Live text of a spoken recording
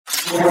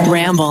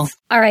Ramble.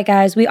 All right,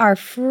 guys, we are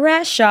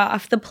fresh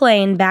off the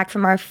plane back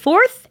from our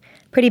fourth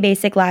Pretty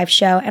Basic live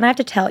show, and I have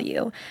to tell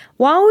you,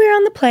 while we were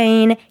on the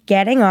plane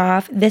getting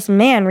off, this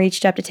man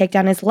reached up to take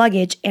down his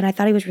luggage, and I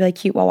thought he was really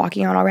cute while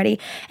walking on already,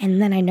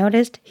 and then I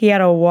noticed he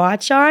had a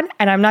watch on,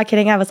 and I'm not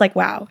kidding, I was like,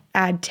 wow,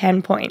 add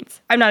 10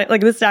 points. I'm not,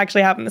 like, this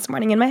actually happened this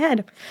morning in my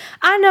head.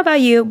 I don't know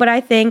about you, but I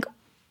think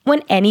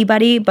when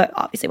anybody, but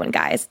obviously when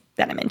guys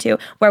that I'm into,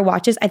 wear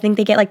watches, I think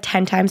they get like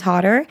 10 times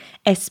hotter,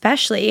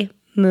 especially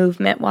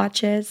movement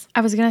watches.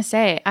 I was gonna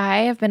say, I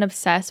have been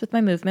obsessed with my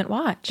movement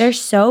watch. They're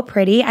so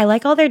pretty. I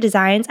like all their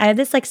designs. I have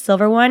this like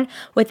silver one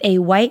with a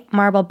white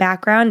marble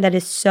background that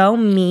is so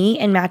me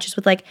and matches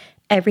with like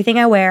everything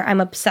I wear.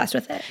 I'm obsessed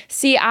with it.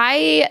 See,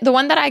 the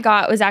one that I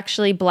got was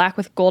actually black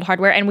with gold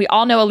hardware, and we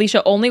all know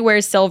Alisha only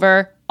wears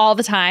silver all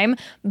the time,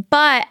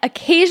 but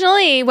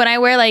occasionally when I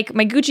wear like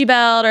my Gucci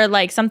belt or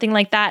like something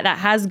like that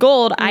has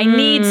gold, I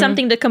need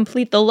something to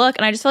complete the look,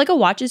 and I just feel like a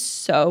watch is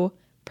so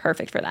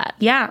perfect for that.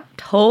 Yeah,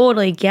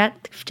 totally.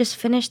 Just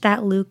finish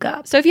that look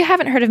up. So if you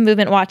haven't heard of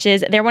Movement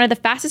Watches, they're one of the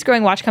fastest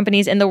growing watch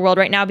companies in the world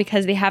right now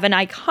because they have an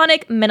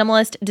iconic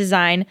minimalist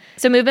design.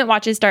 So Movement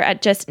Watches start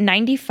at just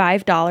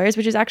 $95,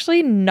 which is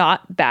actually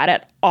not bad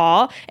at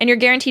all. And you're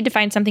guaranteed to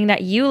find something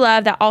that you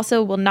love that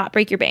also will not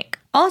break your bank.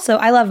 Also,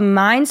 I love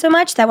mine so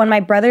much that when my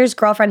brother's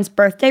girlfriend's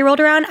birthday rolled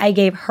around, I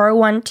gave her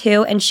one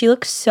too, and she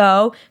looks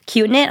so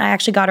cute in it. I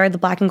actually got her the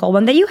black and gold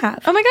one that you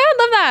have. Oh my God,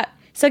 love that.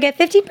 So get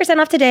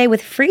 15% off today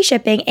with free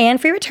shipping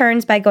and free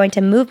returns by going to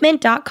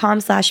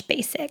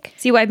movement.com/basic.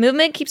 See why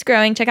Movement keeps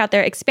growing. Check out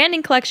their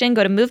expanding collection.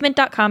 Go to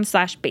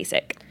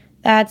movement.com/basic.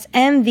 That's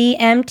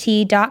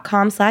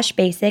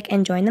mvmt.com/basic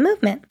and join the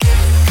movement.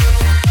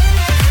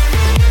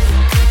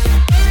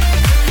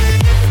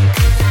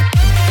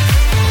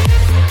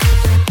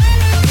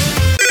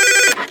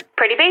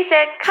 Pretty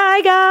basic.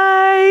 Hi,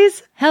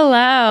 guys.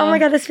 Hello. Oh my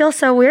God, this feels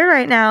so weird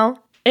right now.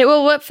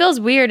 What feels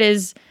weird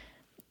is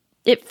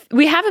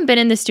we haven't been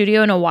in the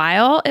studio in a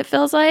while, it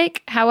feels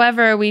like.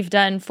 However, we've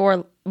done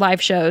 4 live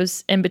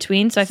shows in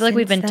between, so I feel like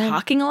we've been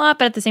talking a lot,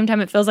 but at the same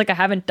time, it feels like I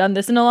haven't done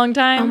this in a long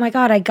time. Oh my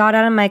God, I got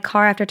out of my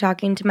car after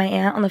talking to my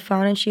aunt on the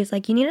phone, and she was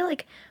like, you need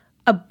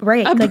a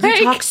break.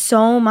 You talk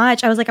so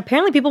much. I was like,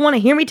 apparently people want to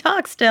hear me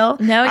talk still.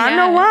 No, I don't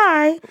know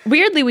why.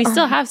 Weirdly, we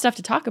still have stuff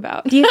to talk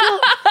about. Do you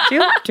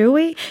feel, do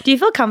we? Do you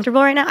feel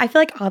comfortable right now? I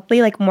feel like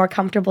oddly more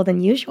comfortable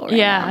than usual right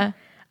now.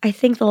 I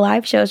think the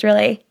live shows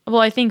really. Well,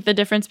 I think the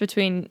difference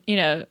between,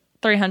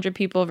 300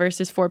 people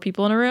versus 4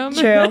 people in a room.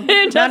 True.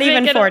 Not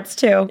even 4, it's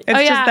 2.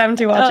 It's just them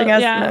 2 watching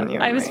us. Yeah. And then you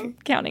I was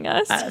counting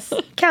us.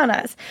 Count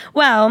us.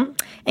 Well,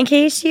 in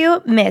case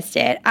you missed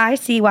it,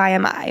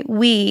 ICYMI, oh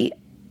my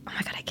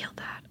God, I killed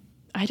that.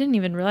 I didn't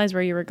even realize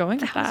where you were going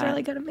with that. That was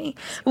really good of me.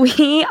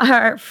 We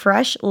are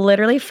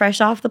literally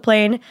fresh off the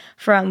plane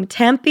from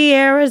Tempe,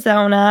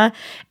 Arizona,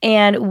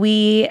 and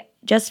we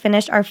just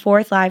finished our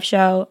 4th live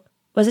show.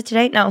 Was it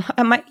today? No,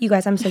 you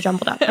guys, I'm so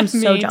jumbled up. I'm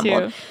so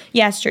jumbled. Too.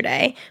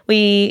 Yesterday,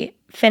 we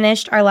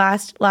finished our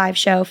last live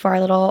show for our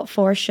little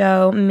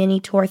 4-show mini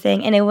tour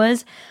thing, and it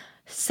was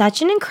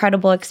such an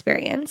incredible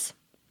experience.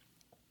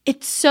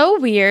 It's so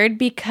weird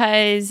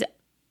because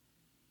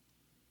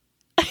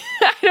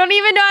I don't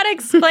even know how to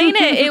explain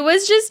it. It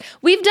was just,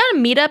 we've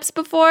done meetups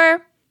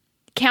before.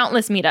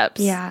 Countless meetups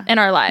in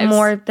our lives.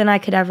 More than I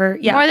could ever,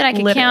 more than I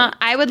could count.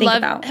 I would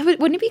love,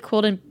 wouldn't it be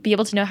cool to be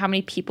able to know how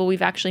many people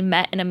we've actually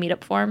met in a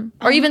meetup form?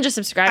 Or even just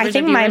subscribers. I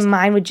think my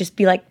mind would just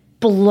be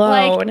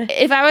blown.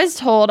 If I was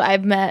told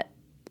I've met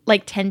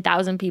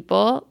 10,000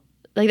 people,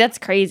 that's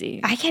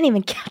crazy. I can't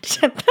even count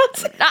to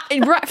 10,000.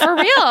 For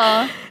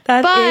real.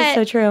 That is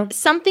so true.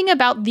 Something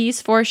about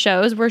these 4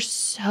 shows was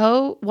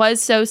so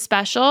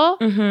special.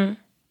 Mm-hmm.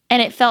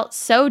 And it felt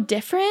so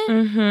different.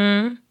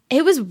 Mm-hmm.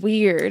 It was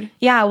weird.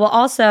 Yeah, well,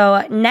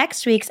 also,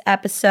 next week's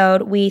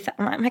episode,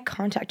 my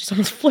contact just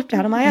almost flipped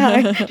out of my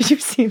eye. Did you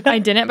see that? I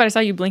didn't, but I saw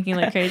you blinking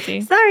like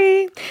crazy.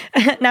 Sorry.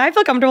 Now I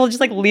feel comfortable just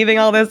leaving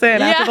all this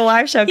in after the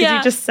live show because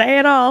you just say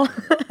it all.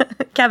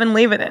 Kevin,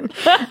 leave it in.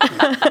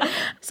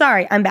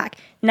 Sorry, I'm back.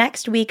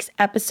 Next week's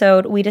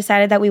episode, we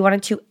decided that we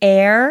wanted to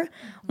air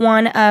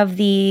one of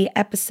the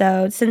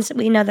episodes since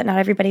we know that not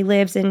everybody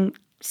lives in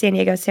San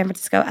Diego, San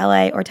Francisco,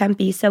 LA, or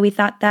Tempe. So we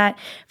thought that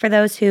for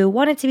those who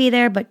wanted to be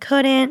there but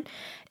couldn't,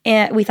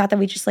 and we thought that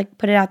we'd just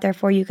put it out there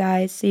for you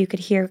guys so you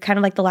could hear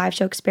kind of the live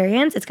show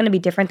experience. It's going to be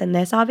different than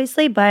this,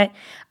 obviously, but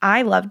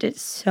I loved it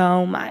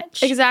so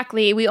much.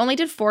 Exactly. We only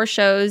did 4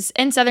 shows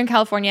in Southern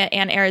California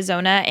and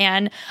Arizona,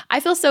 and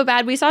I feel so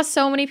bad. We saw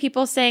so many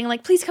people saying,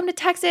 please come to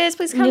Texas,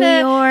 please come to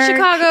York,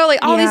 Chicago,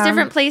 all these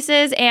different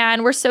places,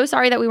 and we're so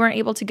sorry that we weren't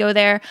able to go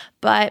there,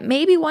 but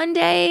maybe one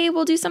day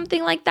we'll do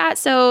something like that.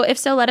 So if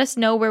so, let us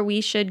know where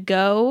we should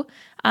go.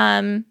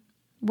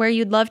 Where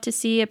you'd love to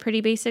see a Pretty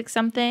Basic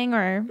something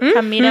or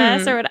come meet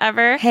us or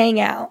whatever.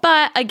 Hang out.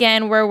 But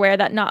again, we're aware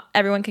that not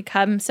everyone could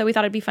come, so we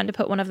thought it'd be fun to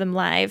put one of them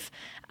live.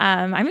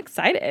 I'm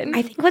excited.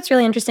 I think what's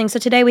really interesting, so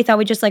today we thought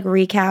we'd just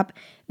recap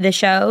the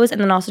shows and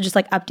then also just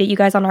update you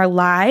guys on our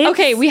lives.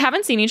 Okay, we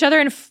haven't seen each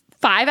other in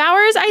 5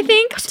 hours, I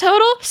think,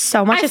 total.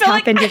 So much has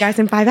happened, you guys,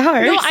 in 5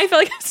 hours. No, I feel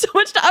like I have so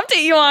much to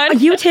update you on.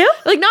 You too?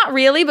 Like, not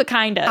really, but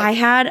kind of. I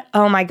had,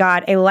 oh my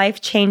God, a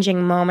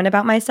life-changing moment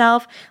about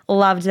myself.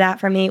 Loved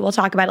that for me. We'll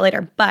talk about it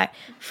later. But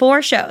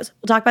 4 shows.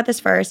 We'll talk about this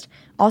first.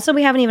 Also,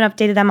 we haven't even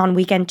updated them on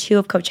weekend 2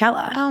 of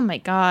Coachella. Oh my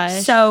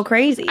gosh. So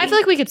crazy. I feel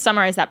like we could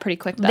summarize that pretty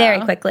quick, though. Very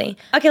quickly.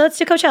 Okay, let's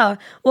do Coachella.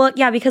 Well,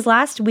 yeah, because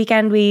last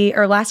time we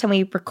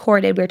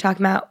recorded, we were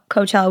talking about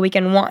Coachella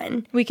weekend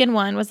 1. Weekend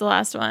 1 was the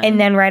last one. And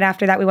then right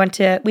after that,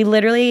 we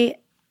literally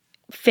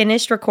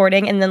finished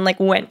recording and then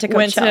went to Coachella.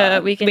 Went to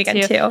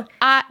weekend 2.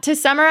 To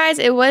summarize,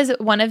 it was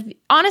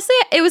honestly,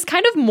 it was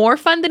kind of more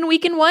fun than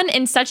weekend 1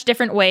 in such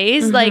different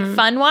ways. Mm-hmm. Like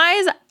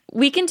fun-wise,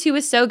 weekend 2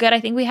 was so good. I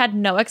think we had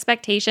no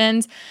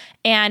expectations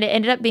and it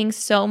ended up being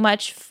so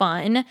much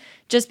fun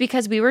just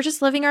because we were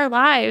just living our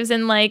lives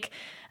and like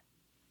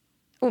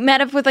met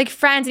up with like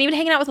friends and even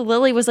hanging out with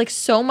Lily was like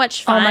so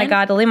much fun. Oh my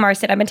God, Lily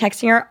Marston. I've been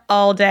texting her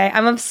all day.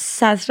 I'm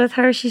obsessed with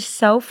her. She's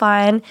so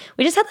fun.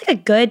 We just had like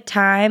a good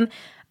time.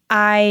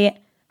 A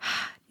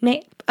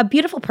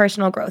beautiful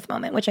personal growth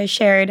moment, which I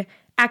shared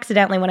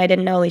accidentally when I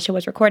didn't know Alisha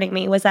was recording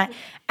me, was that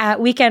at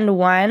weekend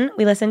 1,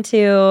 we listened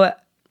to,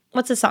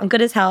 what's the song?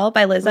 Good as Hell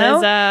by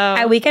Lizzo.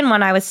 At weekend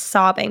 1, I was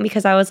sobbing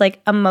because I was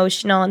like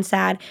emotional and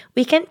sad.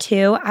 Weekend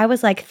 2, I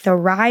was like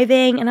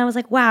thriving and I was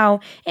like, wow,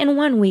 in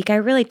 1 week, I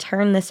really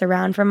turned this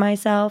around for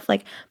myself.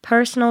 Like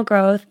personal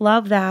growth,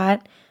 love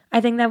that. I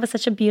think that was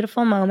such a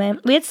beautiful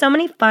moment. We had so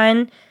many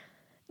fun,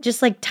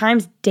 just like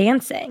times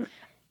dancing.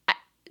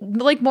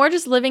 Like more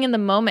just living in the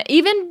moment.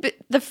 Even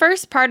the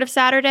first part of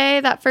Saturday,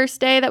 that first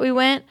day that we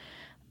went,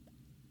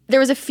 there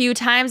was a few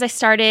times I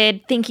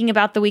started thinking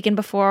about the weekend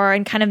before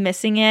and kind of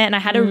missing it. And I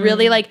had to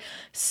really like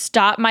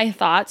stop my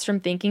thoughts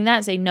from thinking that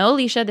and say, no,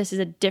 Alisha, this is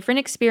a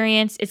different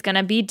experience. It's going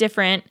to be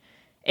different.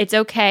 It's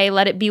okay.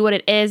 Let it be what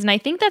it is. And I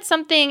think that's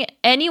something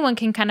anyone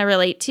can kind of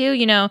relate to.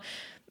 You know,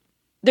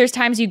 there's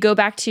times you go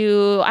back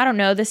to, I don't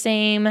know, the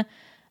same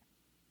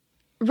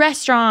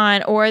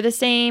restaurant or the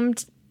same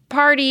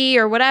party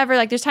or whatever.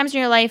 Like there's times in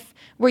your life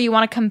where you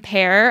want to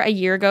compare a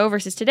year ago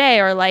versus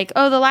today, or like,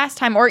 oh, the last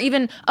time, or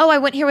even, oh, I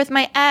went here with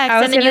my ex. I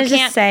was going to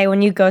just say,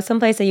 when you go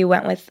someplace that you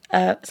went with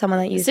someone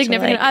that you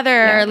significant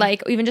other, or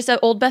like even just an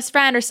old best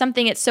friend or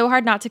something, it's so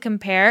hard not to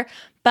compare.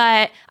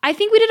 But I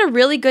think we did a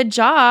really good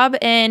job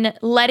in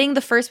letting the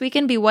first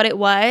weekend be what it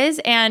was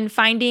and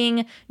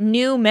finding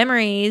new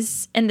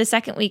memories in the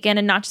second weekend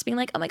and not just being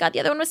like, oh my God, the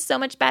other one was so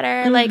much better.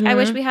 Mm-hmm. Like, I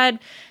wish we had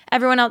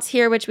everyone else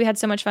here, which we had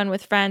so much fun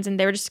with friends and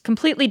they were just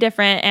completely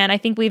different. And I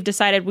think we've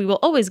decided we will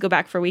always go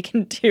back for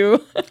weekend 2.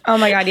 Oh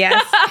my God,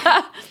 yes.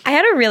 I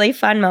had a really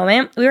fun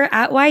moment. We were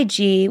at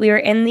YG. We were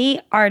in the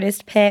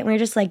artist pit. And we were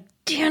just like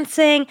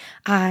dancing.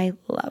 I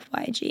love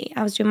YG.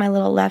 I was doing my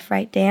little left,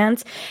 right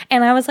dance.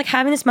 And I was like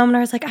having this moment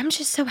where I was like, I'm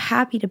just so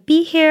happy to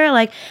be here.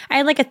 Like I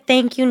had like a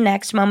thank you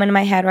next moment in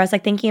my head where I was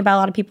like thinking about a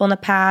lot of people in the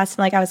past.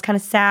 And like I was kind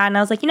of sad. And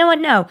I was like, you know what?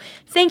 No,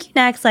 thank you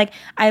next. Like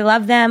I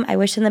love them. I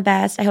wish them the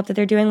best. I hope that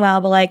they're doing well.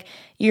 But like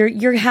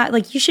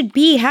like you should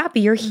be happy.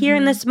 You're here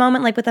in this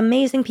moment, like with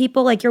amazing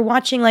people. Like you're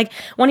watching like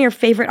one of your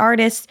favorite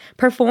artists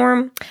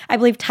perform. I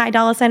believe Ty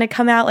Dolla $ign had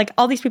come out. Like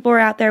all these people were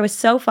out there. It was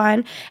so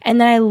fun.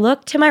 And then I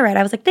looked to my right.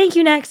 I was like, thank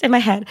you next in my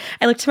head.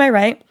 I looked to my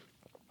right.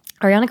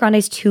 Ariana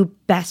Grande's 2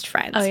 best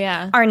friends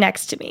are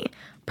next to me,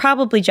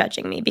 probably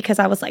judging me because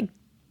I was like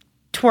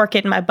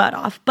twerking my butt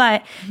off.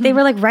 But they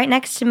were like right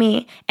next to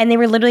me and they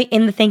were literally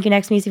in the Thank You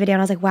Next music video.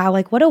 And I was like, wow,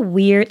 like what a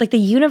weird, like the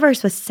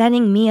universe was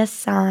sending me a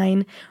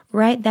sign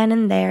right then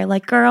and there.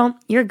 Like, girl,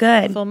 you're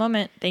good. Full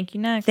moment. Thank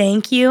you next.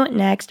 Thank you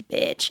next,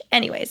 bitch.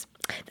 Anyways,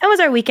 that was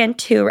our weekend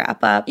 2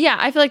 wrap up. Yeah,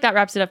 I feel like that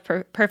wraps it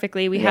up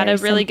perfectly. We had a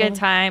really good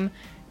time.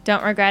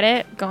 Don't regret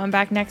it. Going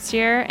back next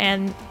year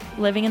and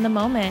living in the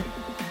moment.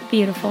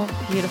 Beautiful.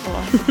 Beautiful.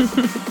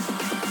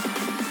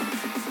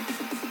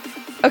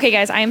 Okay,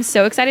 guys, I am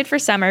so excited for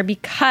summer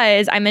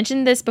because I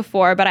mentioned this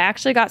before, but I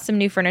actually got some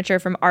new furniture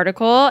from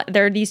Article.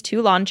 There are these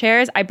 2 lawn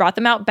chairs. I brought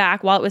them out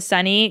back while it was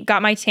sunny,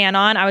 got my tan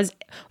on. I was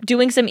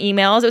doing some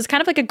emails. It was kind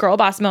of like a girl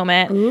boss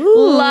moment.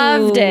 Ooh.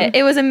 Loved it.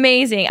 It was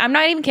amazing. I'm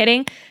not even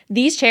kidding.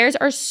 These chairs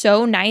are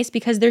so nice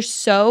because they're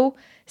so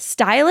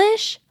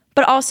stylish,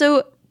 but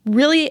also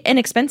really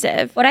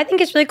inexpensive. What I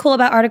think is really cool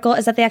about Article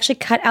is that they actually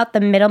cut out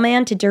the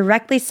middleman to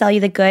directly sell you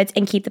the goods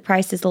and keep the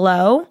prices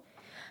low.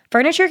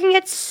 Furniture can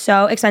get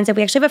so expensive.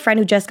 We actually have a friend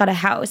who just got a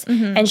house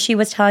and she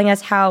was telling us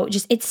how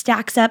just it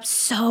stacks up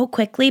so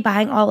quickly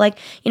buying all like,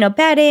 you know,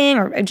 bedding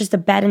or just a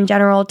bed in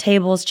general,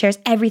 tables, chairs,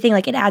 everything.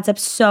 Like it adds up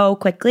so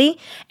quickly.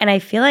 And I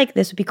feel like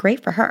this would be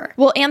great for her.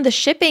 Well, and the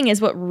shipping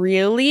is what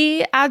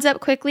really adds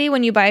up quickly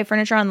when you buy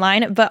furniture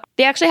online. But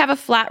they actually have a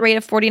flat rate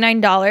of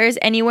 $49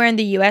 anywhere in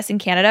the US and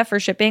Canada for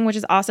shipping, which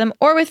is awesome.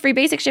 Or with free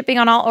basic shipping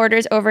on all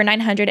orders over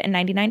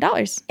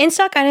 $999.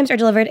 In-stock items are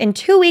delivered in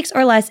 2 weeks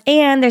or less,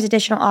 and there's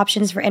additional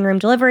options for and room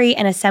delivery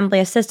and assembly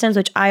of systems,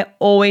 which I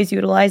always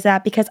utilize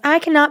that because I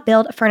cannot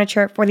build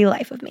furniture for the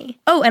life of me.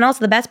 Oh, and also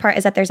the best part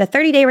is that there's a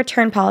 30-day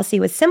return policy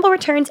with simple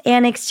returns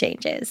and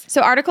exchanges.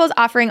 So Article is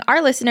offering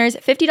our listeners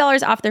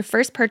 $50 off their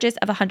first purchase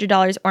of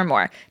 $100 or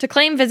more. To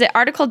claim, visit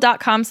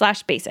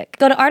article.com/basic.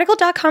 Go to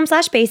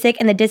article.com/basic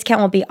and the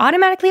discount will be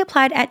automatically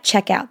applied at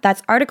checkout.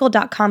 That's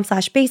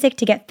article.com/basic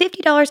to get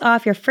 $50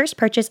 off your first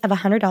purchase of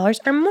 $100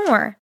 or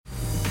more.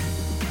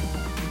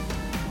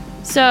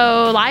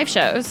 So live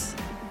shows.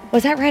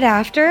 Was that right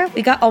after?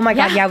 We got, oh my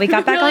God, yeah, we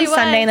got back really on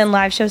Sunday and then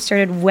live show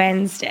started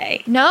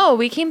Wednesday. No,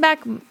 we came back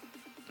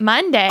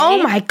Monday.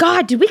 Oh my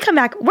God, did we come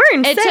back? We're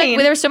insane.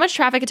 There was so much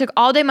traffic. It took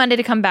all day Monday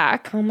to come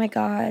back. Oh my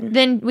God.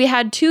 Then we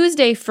had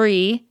Tuesday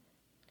free.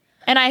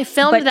 And I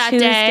filmed that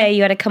Tuesday, day.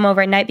 You had to come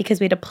over at night because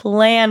we had to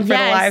plan for the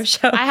live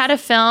show. I had to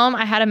film.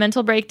 I had a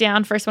mental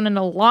breakdown, first one in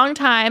a long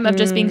time, of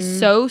just being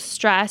so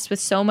stressed with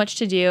so much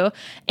to do.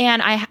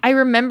 And I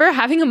remember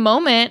having a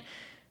moment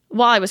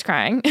while I was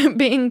crying,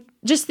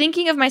 just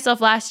thinking of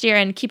myself last year,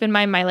 and keep in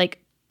mind my like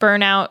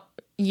burnout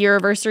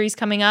year-anniversaries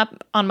coming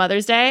up on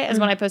Mother's Day is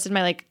when I posted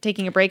my like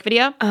taking a break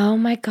video. Oh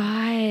my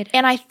God.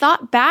 And I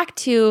thought back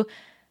to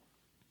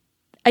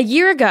a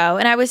year ago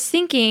and I was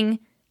thinking,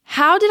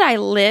 how did I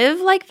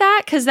live like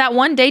that? Because that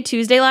one day,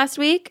 Tuesday last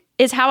week,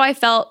 is how I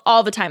felt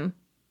all the time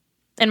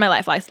in my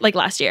life, like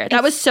last year.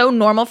 That was so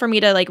normal for me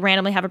to like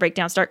randomly have a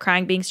breakdown, start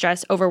crying, being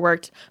stressed,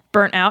 overworked,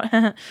 burnt out.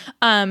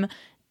 And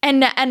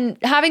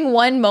having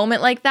one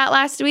moment like that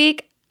last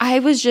week, I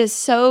was just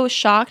so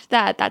shocked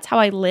that that's how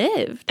I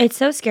lived. It's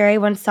so scary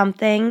when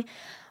something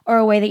or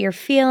a way that you're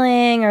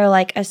feeling or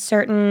like a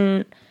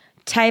certain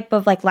type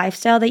of like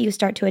lifestyle that you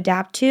start to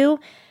adapt to,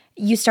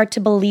 you start to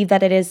believe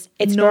that it's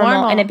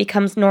normal and it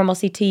becomes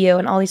normalcy to you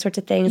and all these sorts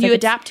of things. You like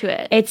adapt to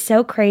it. It's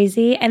so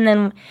crazy.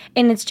 And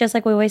it's just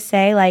like we always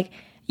say, like,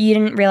 you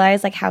didn't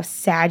realize like how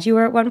sad you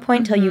were at one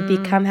point until you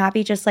become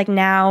happy. Just like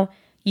now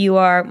you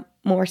are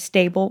more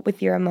stable with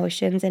your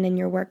emotions and in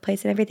your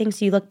workplace and everything.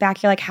 So you look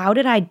back, you're like, how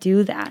did I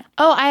do that?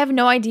 Oh, I have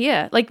no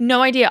idea. Like,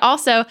 no idea.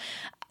 Also,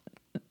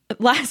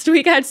 last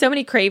week I had so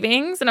many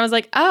cravings and I was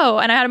like, oh,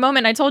 and I had a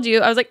moment, I told you,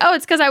 I was like, oh,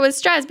 it's because I was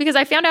stressed because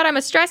I found out I'm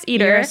a stress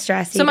eater. You're a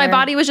stress eater. So my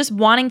body was just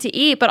wanting to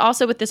eat, but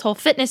also with this whole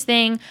fitness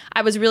thing,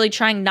 I was really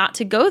trying not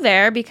to go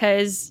there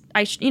because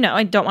I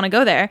don't want to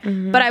go there.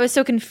 But I was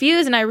so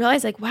confused and I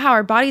realized like, wow,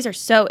 our bodies are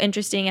so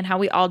interesting and how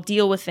we all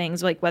deal with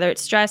things, like whether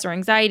it's stress or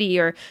anxiety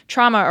or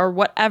trauma or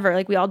whatever,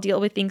 like we all deal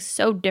with things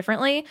so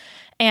differently.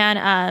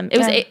 And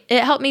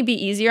it helped me be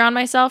easier on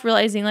myself,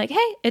 realizing like,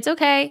 hey, it's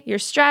okay. You're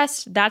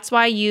stressed. That's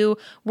why you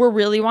were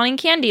really wanting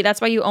candy. That's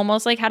why you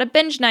almost like had a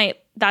binge night.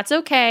 That's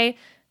okay.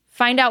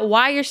 Find out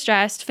why you're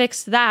stressed,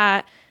 fix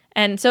that.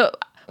 And so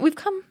we've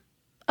come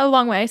a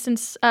long way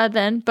since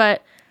then,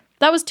 but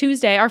that was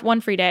Tuesday, our one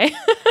free day.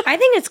 I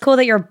think it's cool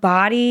that your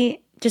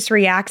body just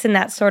reacts in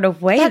that sort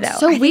of way, that's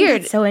though. So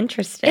weird. It's so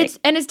interesting.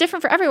 It's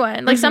different for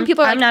everyone. Like some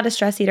people are I'm not a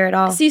stress eater at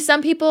all. See,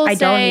 some people I say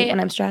don't eat when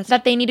I'm stressed.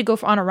 that they need to go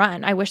on a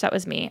run. I wish that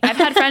was me. I've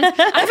had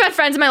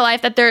friends in my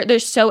life that they're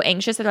so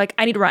anxious that they're like,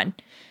 I need to run.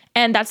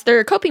 And that's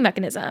their coping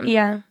mechanism.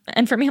 Yeah.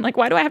 And for me, I'm like,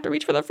 why do I have to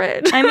reach for the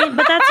fridge? I mean,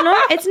 but that's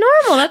it's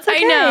normal. That's okay.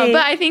 I know,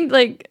 but I think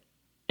like,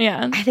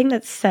 yeah. I think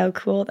that's so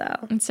cool,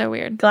 though. It's so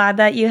weird. Glad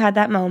that you had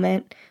that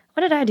moment.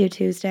 What did I do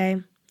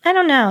Tuesday? I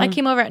don't know. I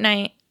came over at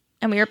night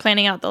and we were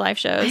planning out the live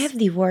shows. I have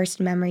the worst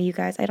memory, you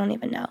guys. I don't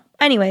even know.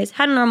 Anyways,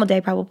 had a normal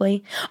day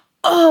probably.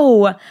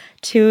 Oh,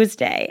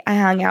 Tuesday, I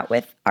hung out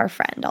with our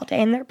friend all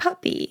day and their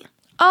puppy.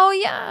 Oh,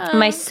 yeah.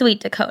 My sweet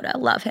Dakota.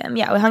 Love him.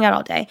 Yeah, we hung out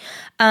all day.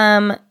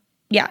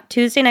 Yeah,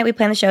 Tuesday night we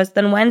planned the shows.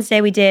 Then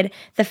Wednesday we did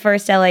the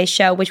first LA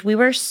show, which we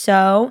were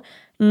so...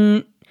 were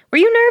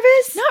you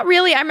nervous? Not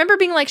really. I remember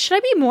being like, should I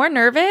be more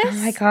nervous? Oh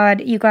my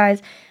God, you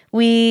guys.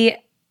 We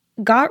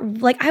got...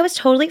 Like, I was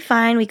totally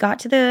fine. We got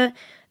to the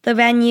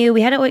venue.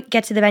 We had to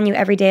get to the venue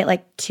every day at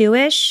like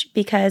 2-ish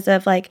because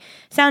of like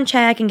sound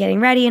check and getting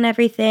ready and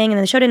everything. And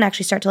then the show didn't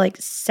actually start till like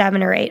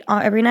 7 or 8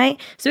 every night.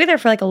 So we were there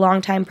for like a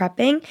long time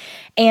prepping.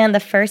 And the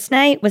first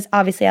night was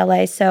obviously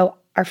LA. So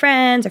our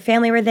friends, our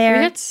family were there.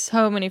 We had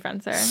so many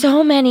friends there.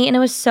 So many. And it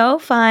was so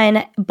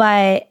fun.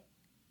 But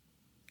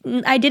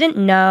I didn't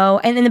know.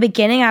 And in the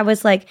beginning, I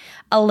was like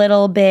a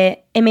little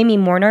bit, it made me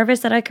more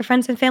nervous that like our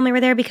friends and family were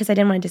there because I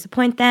didn't want to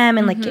disappoint them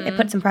and like it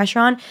put some pressure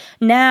on.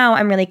 Now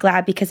I'm really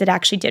glad because it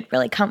actually did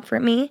really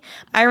comfort me.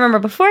 I remember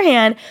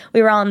beforehand,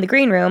 we were all in the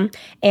green room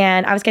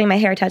and I was getting my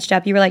hair touched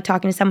up. You were like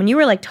talking to someone. You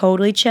were like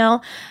totally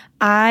chill.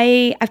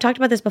 I've talked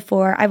about this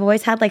before. I've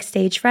always had like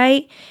stage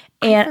fright.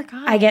 And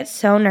I get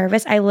so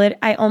nervous.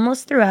 I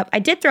almost threw up. I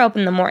did throw up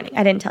in the morning.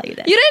 I didn't tell you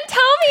this. You didn't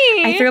tell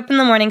me. I threw up in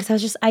the morning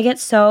because I get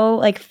so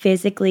like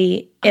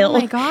physically ill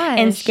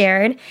and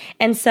scared.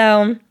 And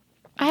so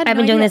I've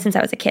been doing this since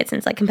I was a kid,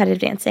 since like competitive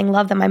dancing.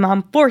 Love that my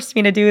mom forced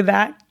me to do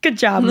that. Good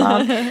job,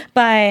 Mom.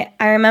 But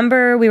I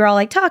remember we were all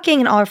like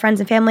talking and all our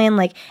friends and family and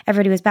like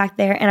everybody was back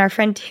there. And our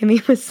friend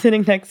Timmy was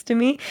sitting next to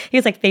me. He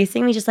was like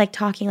facing me, just like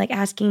talking, like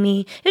asking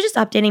me. He was just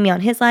updating me on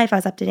his life. I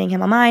was updating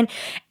him on mine.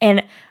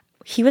 And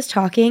he was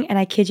talking, and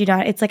I kid you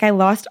not, it's like I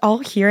lost all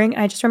hearing,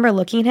 and I just remember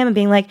looking at him and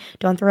being like,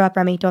 don't throw up,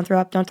 Remi, don't throw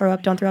up, don't throw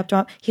up, don't throw up,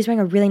 don't. He's wearing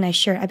a really nice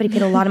shirt. I bet he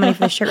paid a lot of money for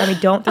this shirt, Remi,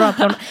 don't throw up,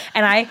 don't.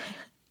 And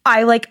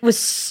I like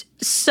was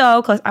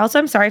so close. Also,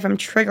 I'm sorry if I'm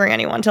triggering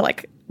anyone to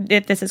like,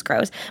 if this is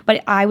gross,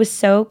 but I was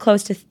so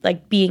close to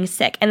like being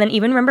sick. And then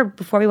even remember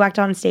before we walked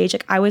on stage,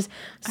 like I was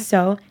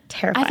so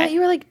terrified. I thought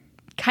you were like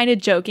kind of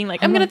joking,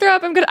 like I'm gonna throw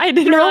up. I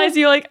didn't realize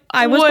you like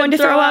I was going to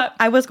throw up.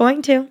 I was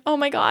going to. Oh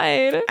my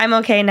God. I'm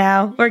okay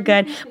now. We're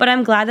good. But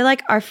I'm glad that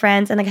like our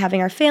friends and like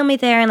having our family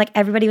there and like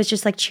everybody was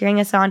just like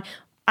cheering us on.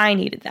 I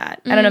needed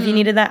that. I don't know if you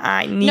needed that.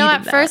 I needed that. No,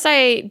 at first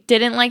I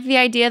didn't like the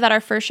idea that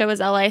our first show was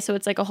LA, so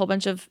it's like a whole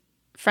bunch of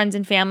friends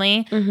and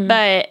family.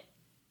 But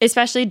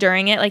especially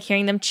during it, like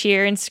hearing them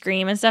cheer and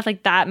scream and stuff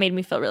like that made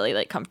me feel really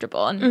like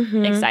comfortable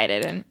and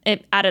excited, and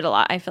it added a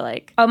lot, I feel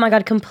like. Oh my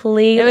God,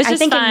 completely. It was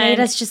just fun. It made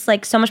us just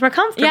like so much more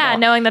comfortable. Yeah,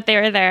 knowing that they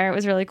were there, it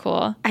was really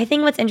cool. I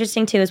think what's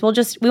interesting too is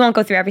we won't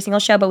go through every single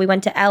show, but we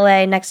went to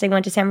LA, next thing we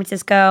went to San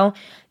Francisco,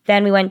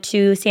 then we went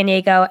to San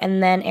Diego,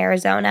 and then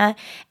Arizona,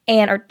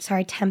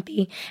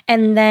 Tempe.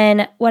 And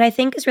then what I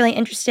think is really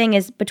interesting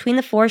is between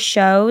the 4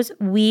 shows,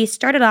 we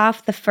started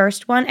off the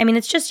first one. I mean,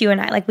 it's just you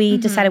and I. Like we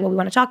decided what we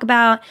want to talk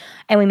about,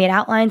 and we made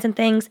outlines and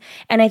things.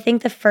 And I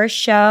think the first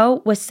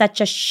show was such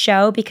a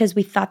show because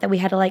we thought that we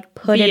had to like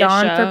put it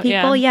on for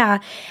people. Yeah.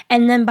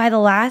 And then by the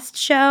last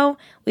show,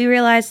 we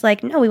realized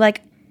like, no, we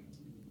like,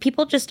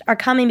 people just are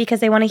coming because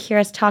they want to hear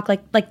us talk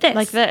like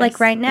this, like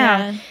right now.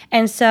 Yeah.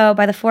 And so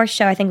by the 4th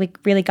show, I think we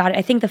really got it.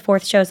 I think the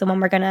 4th show is the one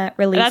we're going to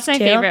release. That's my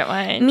favorite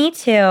one. Me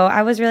too.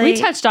 I was really... We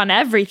touched on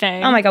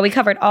everything. Oh my God, we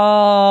covered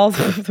all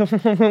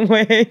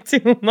way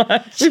too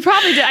much. We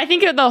probably did. I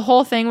think the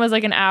whole thing was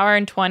like an hour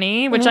and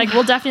 20, which like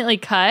we'll definitely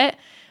cut,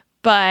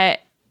 but...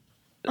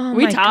 Oh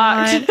we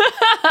talked.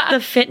 The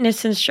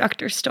fitness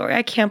instructor story.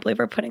 I can't believe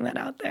we're putting that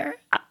out there.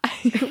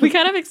 We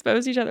kind of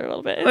exposed each other a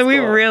little bit. Like we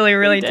really,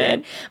 really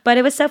did. But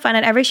it was so fun.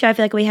 At every show, I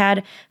feel like we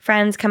had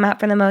friends come out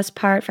for the most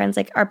part. Friends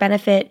like our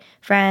benefit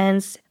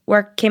friends.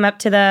 Work came up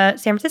to the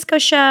San Francisco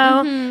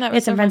show. We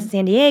had some friends in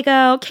San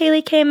Diego.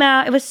 Kaylee came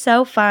out. It was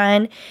so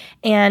fun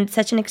and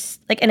such an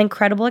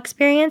incredible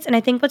experience. And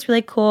I think what's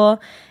really cool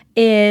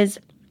is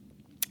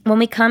when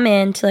we come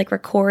in to like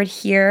record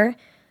here,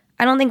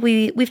 I don't think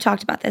we've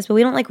talked about this, but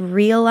we don't like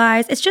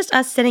realize it's just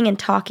us sitting and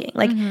talking.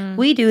 Like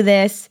we do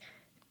this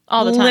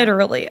all the time.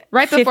 Literally.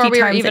 Right before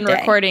we were even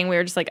recording, we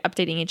were just like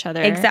updating each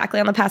other. Exactly,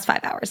 on the past 5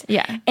 hours.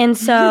 Yeah. And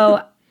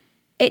so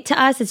to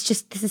us, it's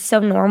just, this is so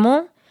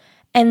normal.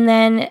 And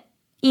then,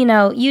 you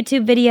know,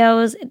 YouTube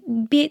videos,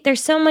 they're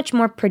so much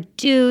more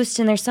produced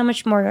and there's so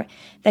much more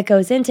that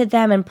goes into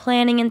them and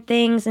planning and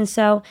things. And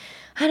so,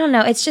 I don't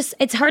know,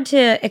 it's hard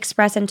to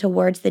express into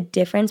words the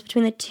difference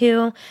between the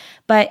two.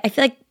 But I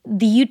feel like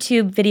the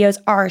YouTube videos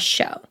are a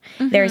show.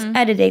 There's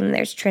editing,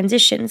 there's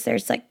transitions,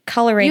 there's like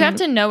coloring. You have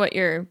to know what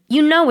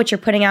you're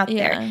putting out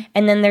there.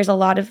 And then there's a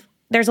lot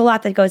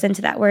that goes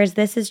into that. Whereas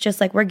this is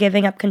just like we're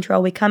giving up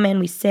control. We come in,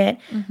 we sit,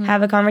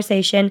 have a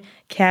conversation,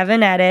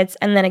 Kevin edits,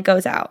 and then it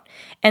goes out.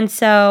 And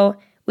so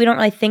we don't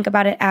really think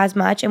about it as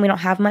much and we don't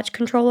have much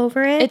control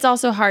over it. It's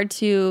also hard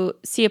to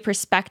see a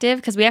perspective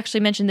because we actually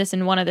mentioned this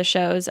in one of the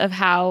shows of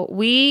how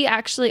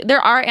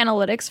there are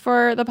analytics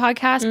for the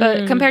podcast,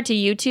 but compared to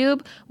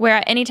YouTube, where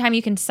at any time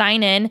you can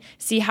sign in,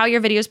 see how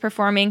your video is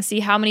performing, see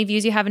how many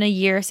views you have in a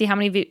year, see how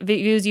many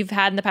views you've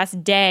had in the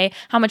past day,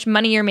 how much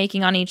money you're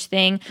making on each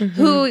thing,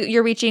 who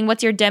you're reaching,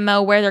 what's your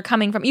demo, where they're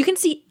coming from. You can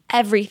see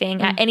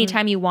everything at any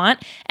time you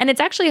want. And it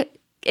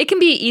can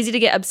be easy to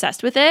get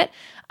obsessed with it.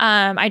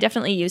 I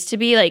definitely used to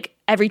be like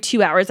every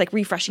 2 hours, like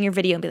refreshing your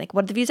video and be like,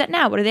 what are the views at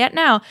now? What are they at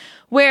now?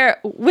 Where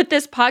with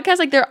this podcast,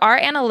 like there are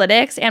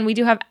analytics and we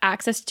do have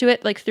access to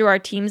it like through our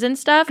teams and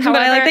stuff. However,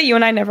 but I like that you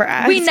and I never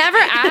ask. We never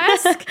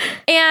ask.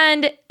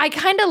 And I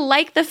kind of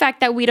like the fact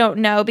that we don't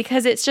know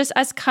because it's just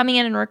us coming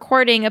in and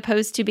recording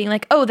opposed to being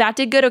like, oh, that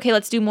did good. Okay,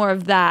 let's do more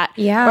of that.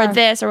 Yeah. Or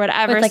this or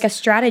whatever. With like a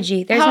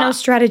strategy. There's no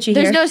strategy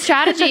here. There's no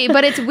strategy,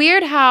 but it's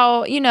weird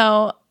how, you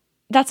know,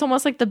 that's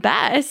almost like the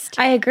best.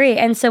 I agree.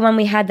 And so when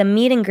we had the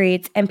meet and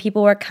greets and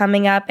people were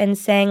coming up and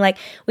saying like,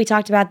 we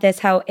talked about this,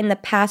 how in the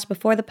past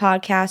before the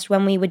podcast,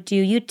 when we would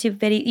do YouTube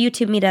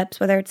meetups,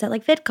 whether it's at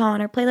like VidCon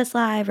or Playlist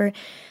Live or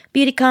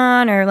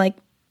BeautyCon or like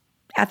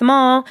at the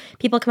mall,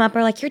 people come up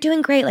and are like, you're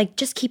doing great. Like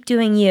just keep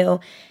doing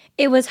you.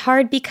 It was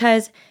hard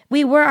because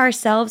we were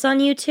ourselves on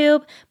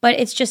YouTube, but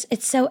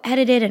it's so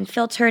edited and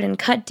filtered and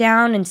cut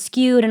down and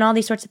skewed and all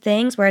these sorts of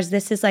things. Whereas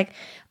this is like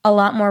a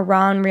lot more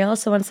raw and real.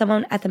 So when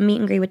someone at the meet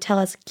and greet would tell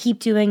us, keep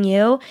doing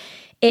you,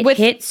 it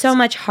hit so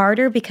much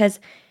harder because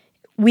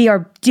we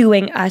are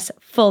doing us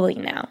fully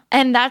now.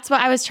 And that's what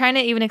I was trying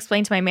to even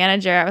explain to my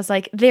manager. I was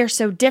like, they're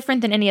so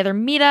different than any other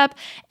meetup.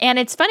 And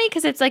it's funny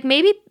because it's like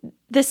maybe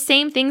the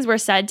same things were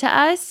said to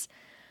us,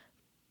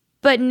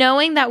 but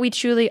knowing that we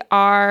truly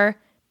are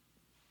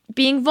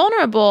being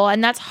vulnerable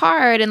and that's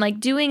hard and like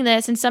doing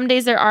this. And some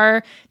days there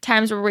are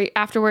times where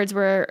afterwards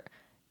we're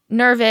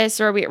nervous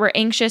or we're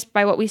anxious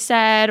by what we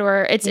said,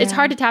 or it's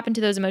hard to tap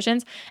into those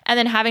emotions. And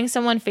then having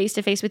someone face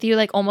to face with you,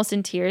 like almost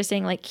in tears,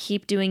 saying like,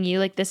 keep doing you,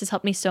 like this has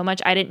helped me so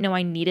much. I didn't know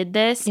I needed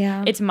this.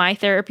 It's my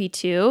therapy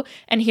too.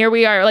 And here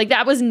we are. Like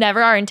that was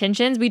never our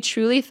intentions. We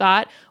truly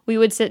thought we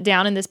would sit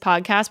down in this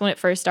podcast when it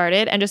first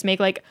started and just make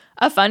like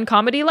a fun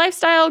comedy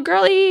lifestyle,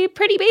 girly,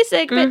 pretty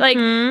basic, but like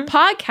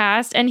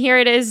podcast. And here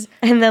it is.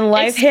 And then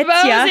life hits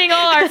you. Exposing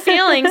all our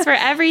feelings for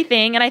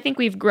everything. And I think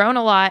we've grown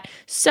a lot.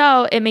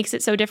 So it makes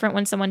it so different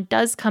when someone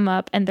does come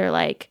up and they're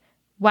like,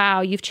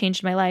 wow, you've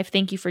changed my life.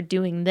 Thank you for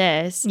doing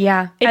this.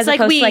 Yeah. It's as like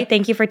opposed to like,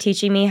 thank you for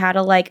teaching me how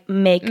to like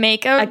make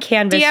a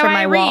canvas DIY for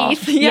my wall.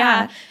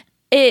 Yeah.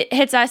 It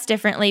hits us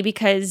differently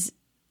because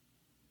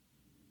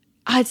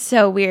it's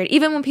so weird.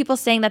 Even when people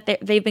saying that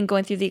they've been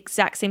going through the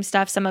exact same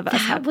stuff, either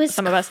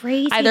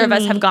of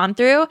us have gone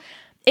through.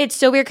 It's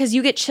so weird because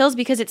you get chills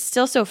because it's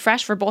still so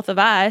fresh for both of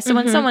us. So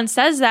when someone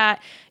says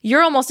that,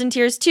 you're almost in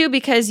tears too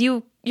because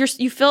you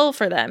feel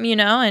for them, you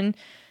know, and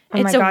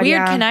it's a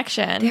weird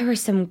connection. There were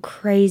some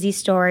crazy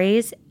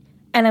stories,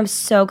 and I'm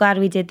so glad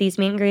we did these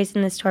meet and greets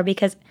in the store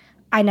because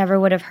I never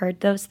would have heard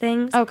those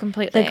things. Oh,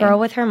 completely. The girl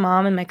with her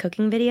mom in my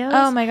cooking videos.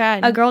 Oh my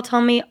God. A girl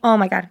told me, oh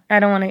my God, I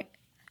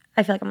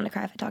feel like I'm going to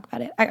cry if I talk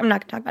about it. I'm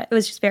not going to talk about it. It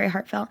was just very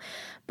heartfelt.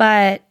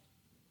 But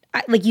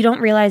like you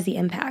don't realize the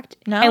impact.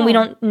 No. And we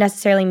don't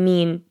necessarily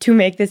mean to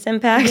make this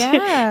impact.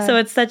 Yeah. So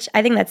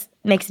I think that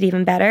makes it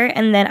even better.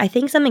 And then I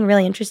think something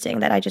really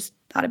interesting that I just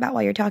thought about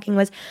while you're talking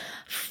was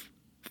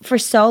for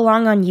so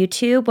long on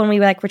YouTube when we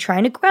were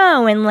trying to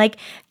grow and like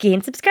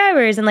gain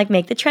subscribers and like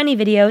make the trendy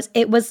videos,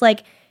 it was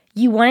like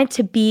you wanted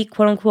to be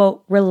quote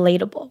unquote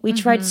relatable. We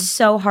tried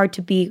so hard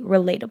to be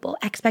relatable.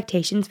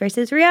 Expectations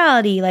versus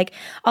reality, like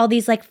all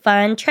these like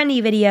fun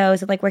trendy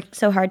videos and like working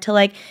so hard to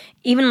like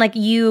even like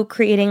you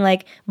creating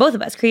like both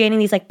of us creating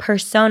these like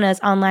personas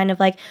online of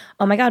like,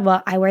 oh my God,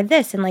 well I wear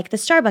this and like the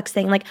Starbucks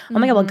thing, like oh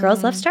my God, well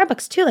girls love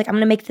Starbucks too. Like I'm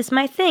gonna make this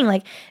my thing.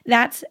 Like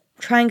that's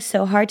trying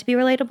so hard to be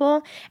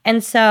relatable.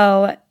 And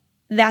so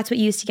that's what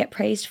you used to get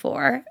praised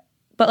for.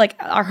 But like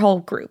our whole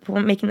group,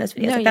 when making those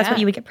videos, that's what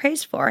you would get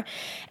praised for.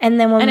 And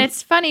then and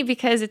it's funny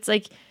because it's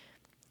like,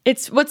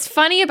 it's what's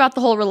funny about the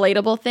whole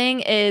relatable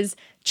thing is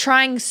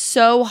trying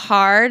so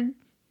hard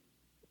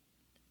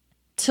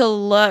to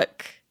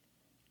look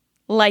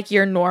like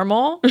you're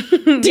normal. Do you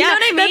know what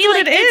I mean? That's what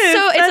like, it is.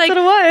 So, it's that's like, what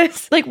it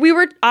was.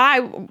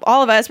 Like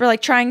all of us were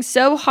like trying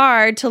so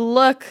hard to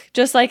look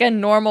just like a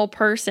normal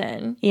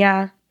person.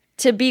 Yeah.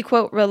 To be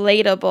quote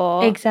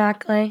relatable.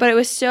 Exactly. But it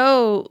was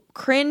so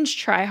cringe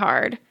try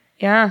hard.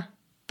 Yeah.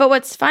 But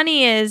what's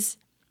funny is,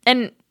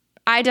 and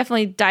I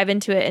definitely dive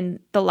into it in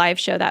the live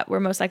show that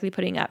we're most likely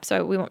putting up,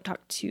 so we won't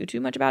talk too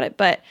much about it,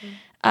 but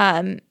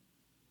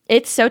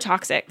it's so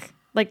toxic.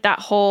 Like that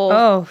whole...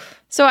 Oh.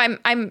 So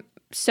I'm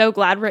so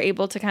glad we're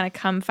able to kind of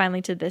come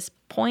finally to this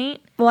point.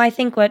 Well, I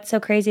think what's so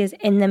crazy is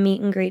in the meet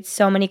and greet,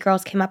 so many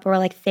girls came up and were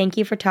like, thank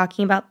you for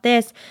talking about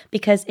this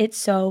because it's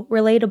so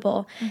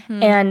relatable.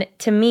 And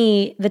to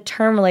me, the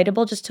term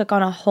relatable just took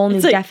on a whole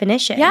new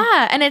definition.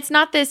 Yeah. And it's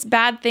not this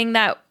bad thing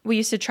that we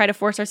used to try to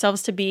force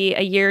ourselves to be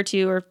a year or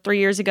 2 or 3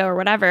 years ago or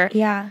whatever.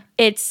 Yeah.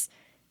 It's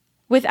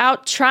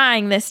without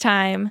trying this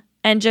time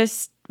and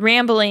just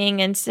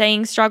rambling and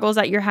saying struggles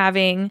that you're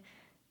having.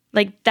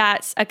 Like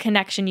that's a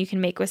connection you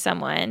can make with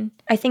someone.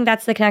 I think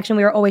that's the connection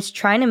we were always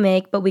trying to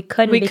make, but we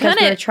couldn't because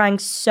we were trying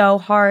so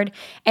hard.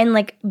 And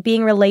like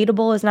being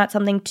relatable is not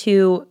something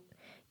to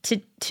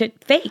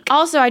fake.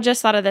 Also, I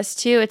just thought of this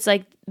too. It's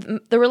like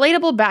the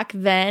relatable back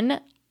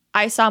then,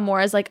 I saw more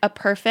as like a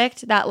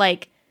perfect that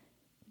like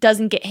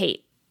doesn't get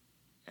hate.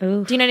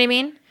 Oof. Do you know what I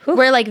mean? Oof.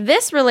 Where like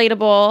this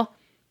relatable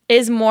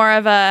is more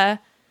of a,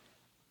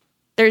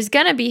 there's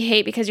gonna be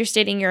hate because you're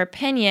stating your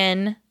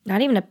opinion. Not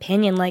even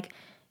opinion, like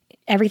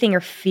everything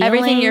you're feeling,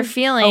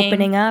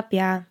 opening up.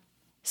 Yeah.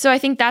 So I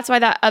think that's why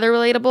that other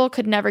relatable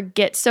could never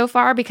get so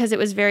far because it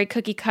was very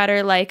cookie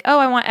cutter. Like, oh,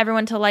 I want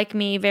everyone to like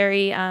me.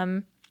 Very, you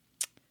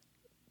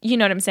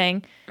know what I'm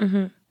saying?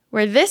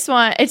 Where this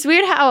one, it's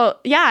weird how,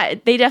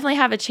 they definitely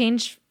have a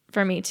change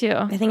for me too.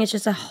 I think it's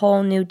just a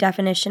whole new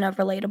definition of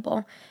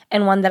relatable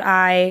and one that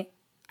I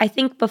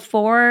think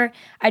before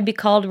I'd be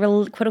called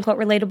quote unquote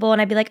relatable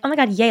and I'd be like, oh my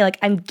God, yay. Like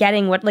I'm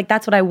getting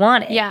that's what I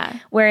wanted. Yeah.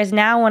 Whereas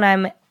now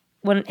when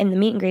in the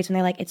meet and greets, when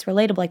they're like, it's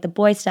relatable, like the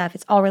boy stuff,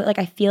 it's all like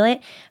I feel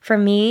it. For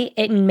me,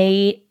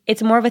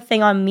 it's more of a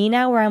thing on me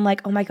now where I'm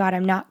like, oh my God,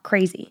 I'm not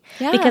crazy.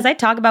 Yeah. Because I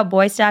talk about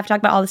boy stuff, talk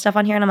about all this stuff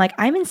on here, and I'm like,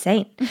 I'm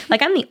insane.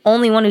 Like I'm the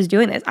only one who's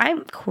doing this.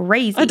 I'm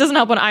crazy. It doesn't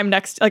help when I'm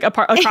next, like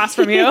across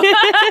from you.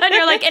 And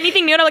you're like,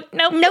 anything new? And I'm like,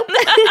 nope.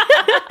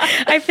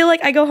 I feel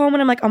like I go home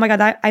and I'm like, oh my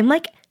God, I'm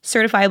like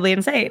certifiably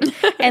insane.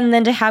 And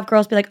then to have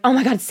girls be like, oh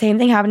my God, same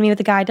thing happened to me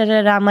with a guy,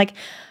 I'm like,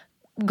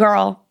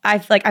 girl, I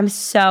feel like I'm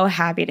so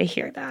happy to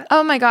hear that.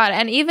 Oh my God.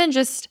 And even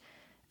just,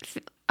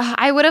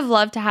 I would have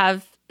loved to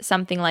have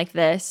something like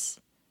this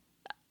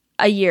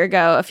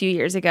a few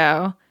years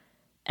ago,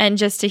 and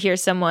just to hear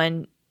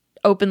someone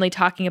openly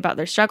talking about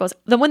their struggles.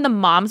 Then when the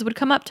moms would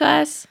come up to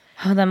us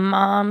Oh, the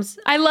moms.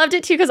 I loved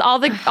it too because all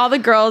the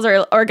girls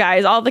or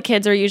guys, all the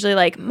kids are usually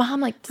like, Mom,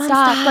 like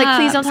stop. Like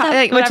please don't stop.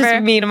 Like, which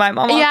is me to my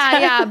mom.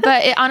 Yeah.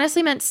 But it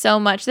honestly meant so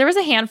much. There was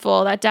a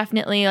handful that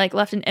definitely like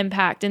left an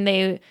impact, and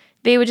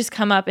they would just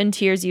come up in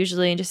tears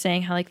usually and just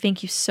saying how like,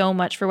 thank you so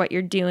much for what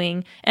you're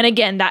doing. And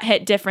again, that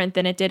hit different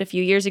than it did a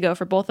few years ago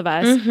for both of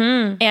us.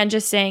 Mm-hmm. And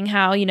just saying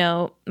how, you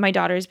know, my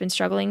daughter's been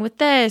struggling with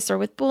this or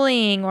with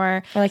bullying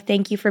or like,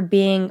 thank you for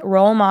being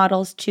role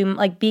models to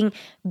like being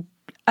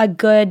a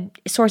good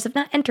source of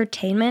not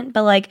entertainment,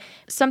 but like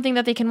something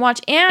that they can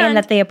watch and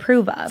that they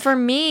approve of. For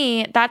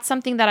me, that's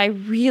something that I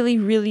really,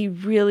 really,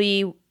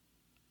 really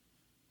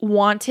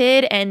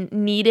wanted and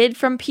needed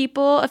from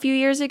people a few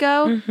years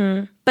ago.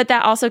 Mm-hmm. But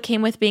that also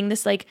came with being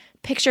this like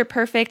picture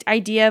perfect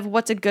idea of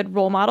what's a good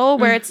role model,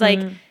 where it's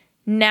like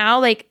now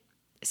like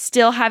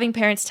still having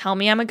parents tell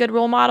me I'm a good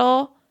role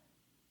model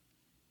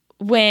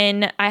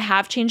when I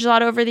have changed a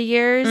lot over the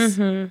years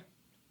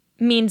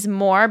means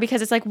more, because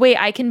it's like, wait,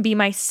 I can be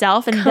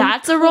myself, and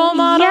that's a role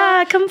model.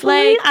 Yeah,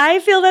 completely. Like, I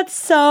feel that's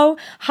so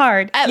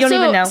hard. You don't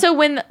even know. So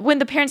when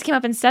the parents came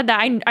up and said that,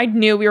 I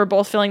knew we were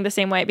both feeling the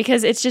same way,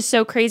 because it's just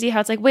so crazy how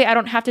it's like, wait, I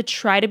don't have to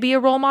try to be a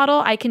role model.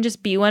 I can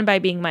just be one by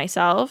being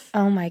myself.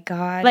 Oh my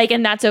God. Like,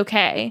 and that's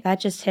okay. That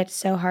just hit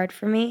so hard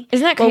for me.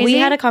 Isn't that crazy? Well, we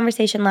had a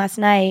conversation last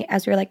night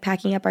as we were like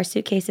packing up our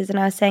suitcases, and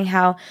I was saying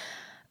how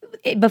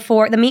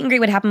before the meet and greet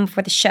would happen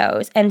before the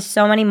shows, and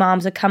so many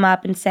moms would come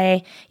up and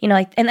say, you know,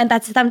 like, and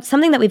that's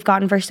something that we've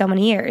gotten for so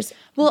many years.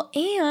 Well,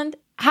 and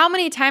how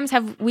many times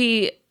have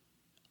we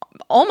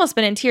almost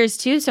been in tears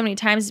too, so many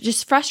times,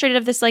 just frustrated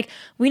of this, like,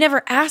 we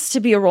never asked to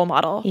be a role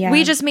model. Yeah.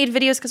 We just made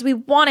videos because we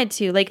wanted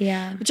to. Like,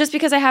 just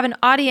because I have an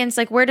audience,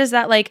 like, where does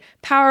that like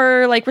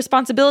power, like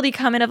responsibility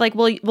come in of like,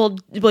 well,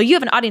 you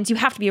have an audience, you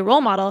have to be a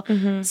role model.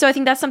 Mm-hmm. So I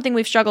think that's something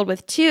we've struggled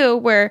with too,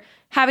 where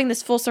having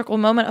this full circle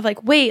moment of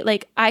like, wait,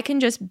 like I can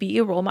just be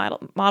a role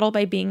model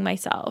by being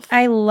myself.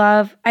 I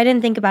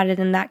didn't think about it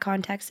in that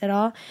context at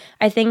all.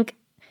 I think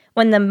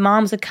when the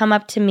moms would come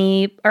up to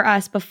me or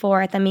us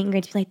before at the meet and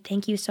greet to be like,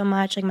 thank you so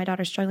much, like my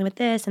daughter's struggling with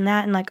this and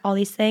that and like all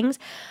these things,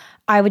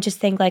 I would just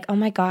think like, oh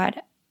my God,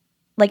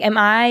 like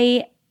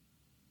I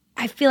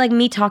feel like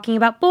me talking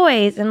about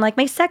boys and like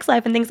my sex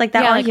life and things like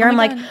that on here. I'm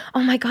like,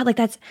 oh my God, like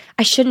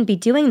I shouldn't be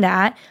doing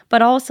that.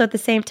 But also at the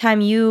same time,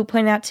 you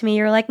pointed out to me,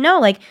 you're like, no,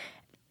 like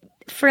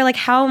for like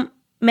how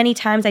many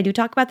times I do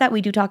talk about that,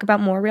 we do talk about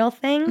more real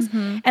things.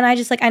 Mm-hmm. And I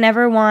just like, I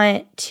never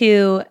want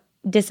to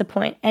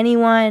disappoint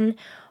anyone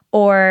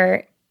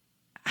or,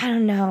 I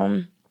don't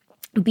know,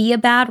 be a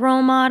bad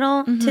role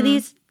model to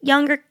these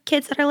younger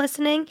kids that are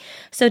listening.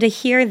 So to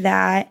hear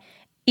that,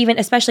 even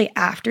especially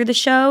after the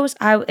shows,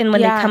 when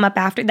they come up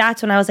after,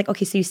 that's when I was like,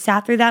 okay, so you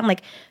sat through that. I'm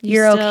like,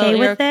 you're okay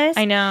with this?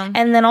 I know.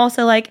 And then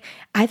also like,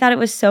 I thought it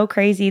was so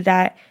crazy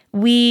that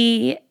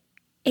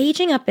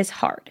aging up is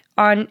hard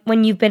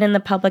when you've been in the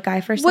public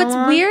eye for so long.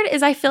 What's weird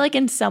is I feel like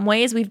in some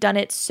ways we've done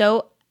it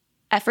so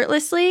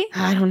effortlessly.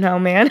 I don't know,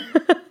 man.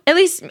 At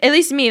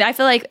least me. I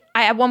feel like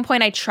at one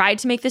point I tried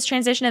to make this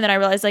transition, and then I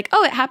realized like,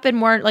 oh, it happened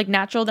more like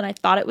natural than I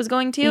thought it was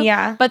going to.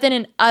 Yeah. But then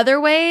in other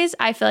ways,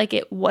 I feel like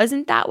it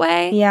wasn't that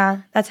way.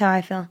 Yeah, that's how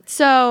I feel.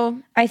 So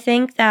I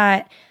think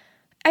that,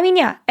 I mean,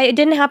 yeah, it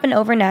didn't happen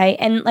overnight.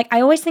 And like,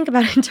 I always think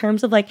about it in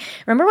terms of like,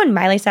 remember when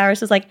Miley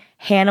Cyrus was like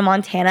Hannah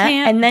Montana?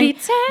 And then,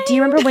 do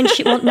you remember when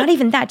well, not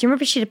even that. Do you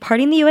remember she did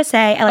Party in the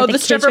USA? And, like, the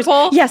stripper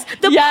pole? Yes,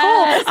 the pole.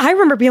 I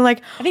remember being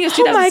like, I think it was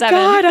 2007. Oh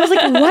my God. I was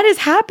like, what is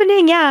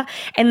happening? Yeah.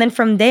 And then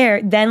from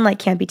there, like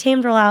Can't Be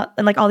Tamed roll out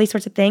and like all these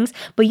sorts of things.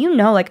 But you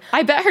know, like,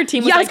 I bet her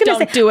team was like,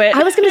 don't do it.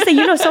 I was going to say,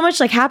 you know, so much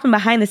like happened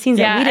behind the scenes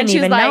that we didn't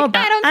even know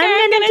about. I don't care.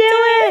 I'm going to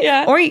do it.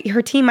 Yeah. Or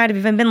her team might have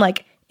even been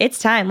like, it's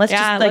time. Let's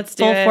just like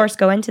full force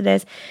go into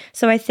this.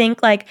 So I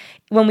think like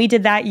when we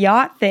did that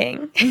yacht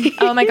thing.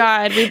 Oh my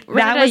God. We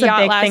that was a yacht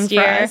big last thing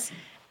year. For us.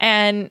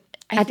 And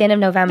at the end of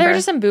November. There were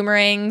just some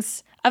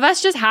boomerangs of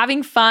us just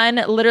having fun.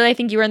 Literally, I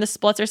think you were in the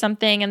splits or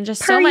something, and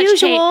just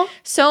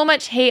so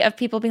much hate of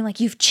people being like,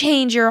 you've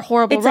changed, you're a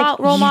horrible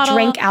role model. You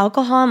drink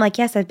alcohol. I'm like,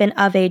 yes, I've been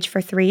of age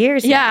for 3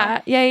 years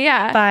now.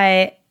 Yeah.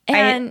 But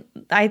and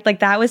I like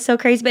that was so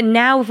crazy. But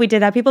now if we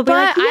did that, people would be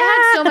like, yeah.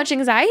 I had so much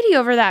anxiety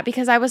over that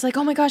because I was like,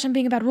 oh my gosh, I'm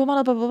being a bad role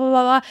model, blah, blah, blah,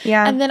 blah, blah.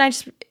 Yeah. And then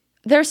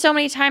there's so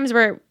many times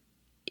where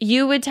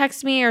you would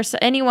text me or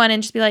anyone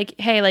and just be like,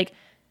 hey, like,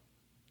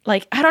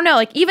 I don't know.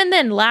 Like even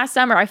then last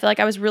summer, I feel like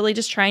I was really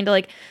just trying to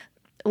like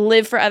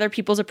live for other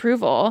people's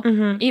approval,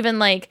 even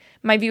like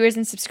my viewers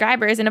and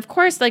subscribers. And of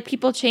course, like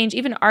people change,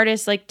 even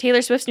artists, like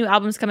Taylor Swift's new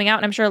album's coming out,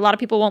 and I'm sure a lot of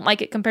people won't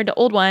like it compared to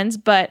old ones,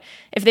 but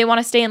if they want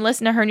to stay and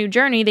listen to her new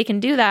journey, they can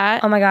do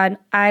that. Oh my God,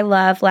 I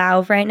love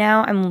Lauv right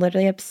now. I'm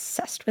literally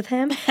obsessed with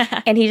him.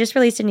 And he just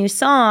released a new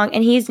song,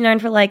 and he's known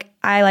for like,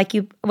 I like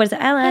you, what is it?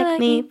 I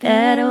like me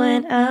better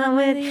when I'm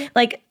with you.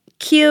 Like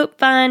cute,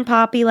 fun,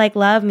 poppy, like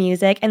love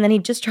music. And then he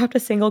just dropped a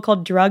single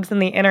called Drugs on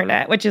the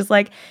Internet, which is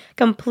like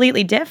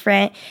completely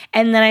different.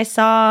 And then I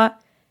saw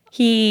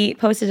he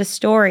posted a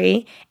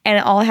story,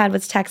 and all I had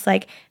was text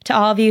like, to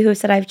all of you who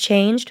said I've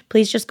changed,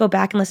 please just go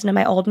back and listen to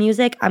my old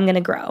music. I'm going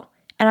to grow.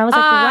 And I was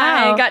like,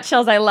 wow. I got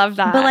chills. I love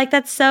that. But like,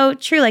 that's so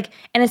true. Like,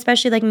 and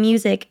especially like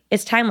music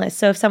is timeless.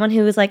 So if someone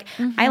who is like,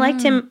 I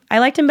liked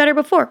him better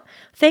before.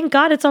 Thank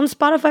God it's on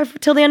Spotify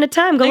till the end of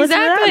time. Go listen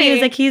to that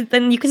music.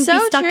 Then you can be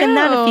stuck in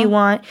that if you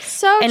want.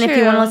 And if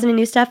you want to listen to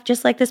new stuff,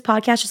 just like this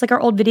podcast, just like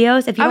our old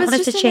videos, if you don't want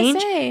us to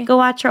change, go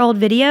watch our old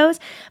videos.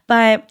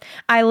 But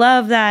I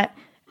love that.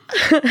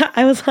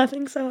 I was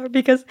laughing so hard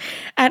because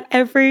at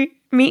every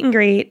meet and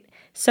greet,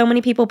 so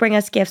many people bring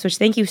us gifts, which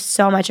thank you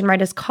so much, and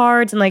write us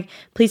cards. And like,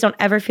 please don't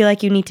ever feel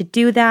like you need to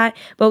do that.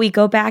 But we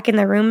go back in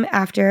the room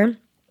after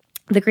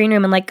the green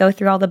room and like go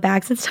through all the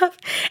bags and stuff.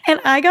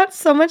 And I got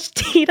so much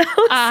Tito's.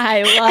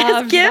 I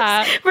love gifts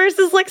that.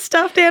 Versus like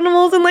stuffed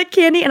animals and like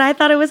candy. And I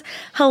thought it was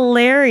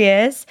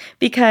hilarious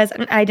because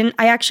I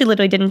actually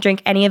literally didn't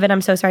drink any of it.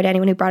 I'm so sorry to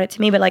anyone who brought it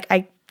to me, but like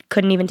I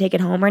couldn't even take it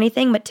home or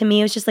anything. But to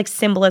me, it was just like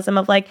symbolism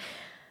of like,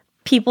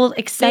 people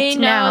accept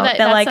now that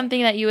that's like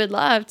something that you would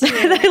love too.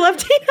 I love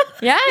Tito's.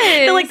 Yes.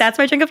 They're like, that's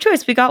my drink of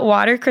choice. We got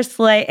water,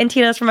 Crystal and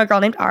Tito's from a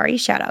girl named Ari.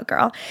 Shout out,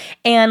 girl.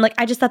 And like,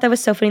 I just thought that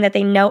was so funny that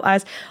they know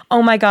us.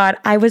 Oh my God.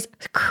 I was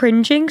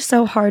cringing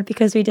so hard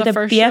because we did a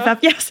BFF. Show?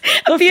 Yes.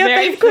 A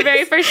BFF the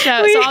very first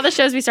show. So all the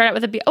shows we start out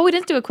with a B. Oh, we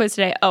didn't do a quiz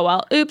today. Oh,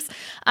 well. Oops.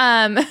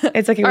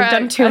 It's okay. We've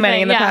done too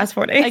many in the past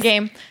 4 days. A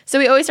game. So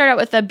we always start out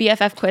with a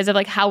BFF quiz of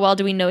like, how well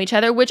do we know each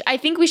other? Which I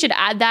think we should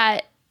add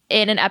that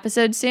in an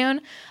episode soon.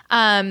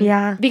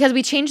 Because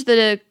we changed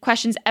the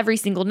questions every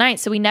single night,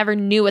 so we never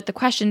knew what the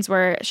questions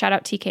were. Shout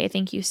out TK.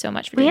 Thank you so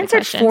much for doing the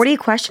questions. We answered 40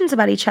 questions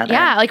about each other.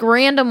 Yeah, like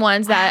random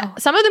ones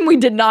that some of them we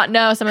did not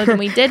know, some of them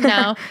we did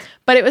know.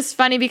 But it was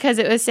funny because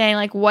it was saying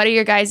like, what are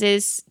your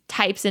guys'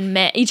 types in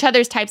men, each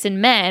other's types in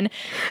men?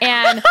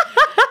 And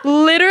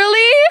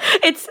literally,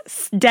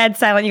 it's dead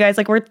silent, you guys.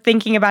 Like, we're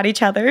thinking about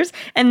each other's,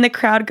 and the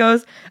crowd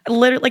goes,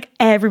 literally, like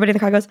everybody in the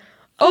crowd goes,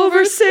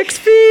 over 6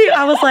 feet.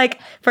 I was like,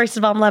 first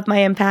of all, love my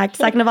impact.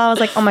 Second of all, I was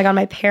like, oh my God,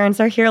 my parents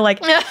are here. Like,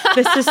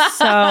 this is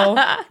so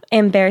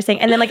embarrassing.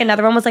 And then like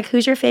another one was like,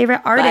 who's your favorite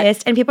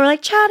artist? And people were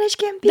like, Childish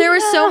Gambino. There were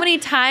so many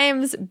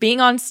times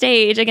being on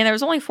stage. Again, there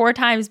was only 4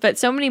 times, but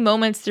so many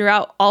moments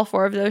throughout all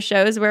 4 of those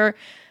shows where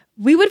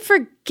we would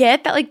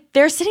forget that like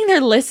they're sitting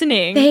there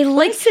listening. They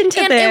listen to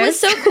and this. It was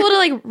so cool to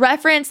like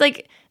reference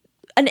like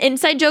an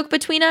inside joke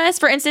between us.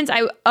 For instance,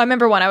 I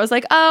remember one. I was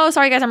like, oh,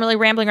 sorry guys, I'm really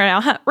rambling right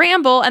now.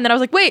 Ramble. And then I was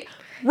like, wait,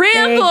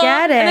 ramble. They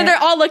get it. And then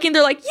they're all looking,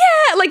 they're like,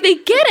 yeah, like they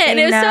get it. And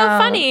it was so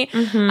funny.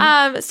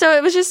 Mm-hmm. So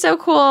it was just so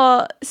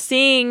cool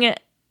seeing,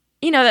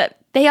 you know, that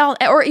they all,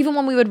 or even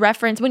when we would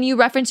reference, when you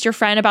referenced your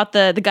friend about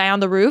the guy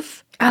on the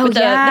roof. Oh, with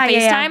the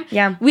FaceTime.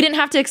 Yeah. We didn't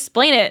have to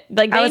explain it.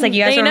 Like I was like,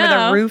 you guys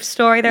remember the roof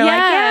story? They're like,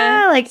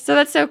 yeah. Like, so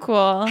that's so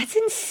cool. That's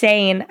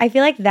insane. I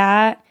feel like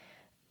that,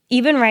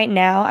 even right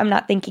now, I'm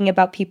not thinking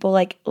about people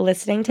like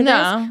listening to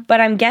this,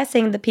 but I'm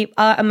guessing the people,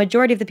 a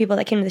majority of the people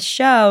that came to the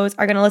shows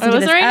are going to listen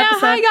to this right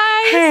episode. Now. Hi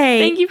guys. Hey,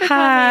 thank you for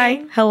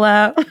coming.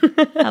 Hello.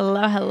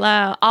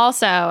 hello.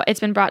 Also, it's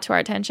been brought to our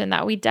attention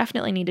that we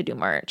definitely need to do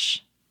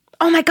merch.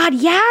 Oh my God,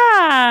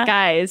 yeah,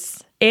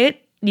 guys,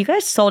 you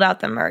guys sold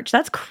out the merch.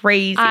 That's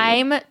crazy.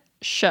 I'm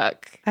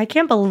shook. I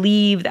can't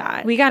believe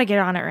that. We got to get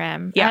on it,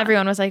 Rem. Yeah.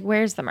 Everyone was like,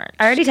 where's the merch?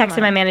 I already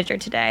texted my manager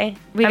today.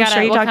 I'm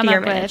sure you talked to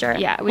your manager.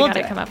 We got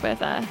to come up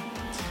with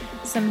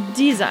some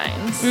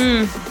designs.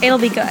 It'll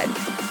be good.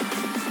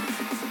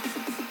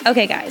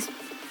 Okay, guys.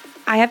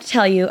 I have to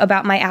tell you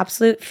about my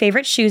absolute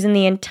favorite shoes in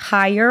the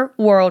entire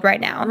world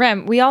right now.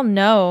 Rem, we all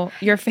know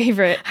your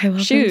favorite I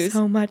love shoes. Them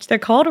so much. They're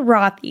called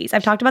Rothy's.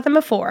 I've talked about them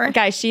before.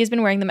 Guys, she has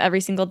been wearing them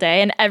every single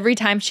day. And every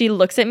time she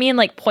looks at me and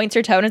like points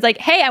her toe and is like,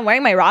 hey, I'm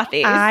wearing my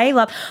Rothy's. I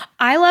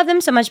love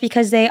them so much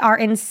because they are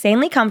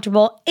insanely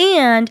comfortable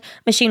and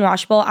machine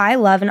washable. I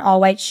love an all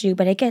white shoe,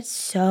 but it gets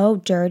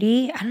so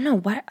dirty. I don't know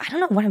what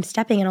I'm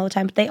stepping in all the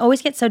time, but they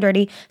always get so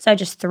dirty. So I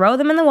just throw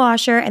them in the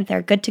washer and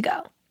they're good to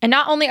go. And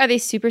not only are they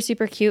super,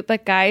 super cute,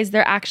 but guys,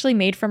 they're actually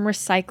made from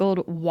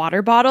recycled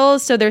water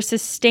bottles. So they're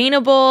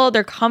sustainable,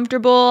 they're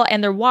comfortable,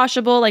 and they're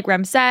washable, like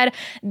Rem said.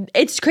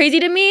 It's crazy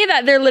to me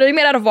that they're literally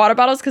made out of water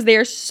bottles because they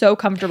are so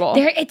comfortable.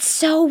 It's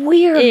so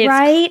weird,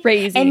 right? It's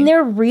crazy. And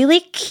they're really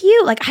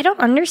cute. Like, I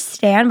don't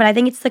understand, but I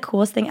think it's the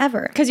coolest thing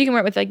ever. Because you can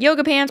wear it with like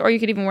yoga pants, or you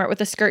could even wear it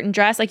with a skirt and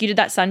dress. Like you did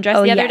that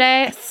sundress the other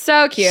day.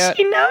 So cute.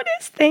 She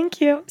noticed.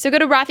 Thank you. So go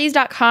to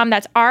rothys.com.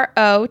 That's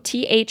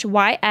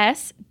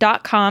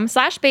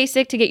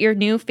rothys.com/basic to get your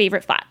new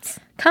favorite flats.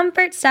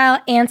 Comfort,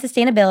 style, and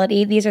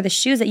sustainability. These are the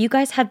shoes that you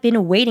guys have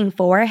been waiting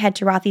for. Head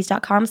to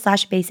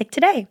rothys.com/basic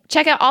today.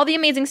 Check out all the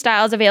amazing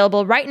styles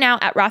available right now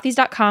at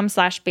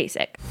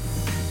rothys.com/basic.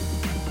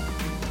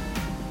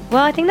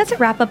 Well, I think that's a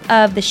wrap up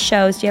of the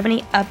shows. Do you have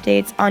any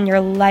updates on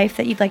your life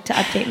that you'd like to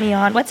update me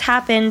on? What's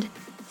happened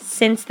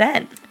since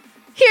then?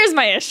 Here's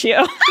my issue.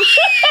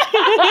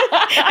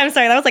 I'm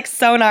sorry, that was like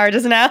sonar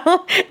just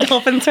now.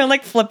 Dolphins are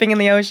like flipping in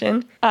the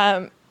ocean.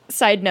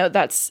 Side note,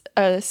 that's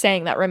a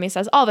saying that Remi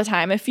says all the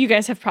time, if you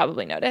guys have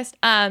probably noticed.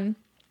 I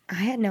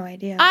had no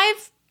idea. I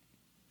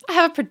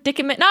have a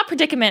predicament.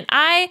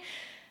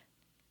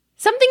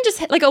 Something just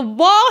hit, like a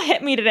wall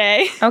hit me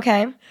today.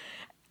 Okay.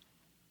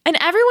 And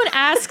everyone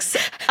asks...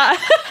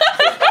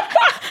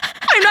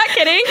 I'm not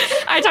kidding.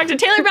 I talked to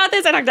Taylor about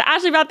this. I talked to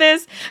Ashley about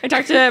this. I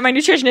talked to my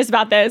nutritionist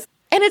about this.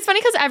 And it's funny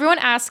because everyone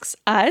asks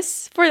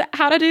us for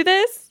how to do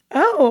this.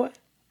 Oh.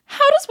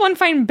 How does one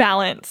find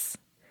balance?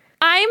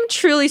 I'm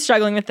truly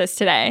struggling with this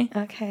today.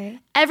 Okay.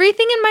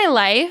 Everything in my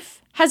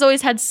life has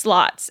always had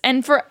slots.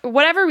 And for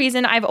whatever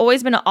reason, I've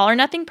always been an all or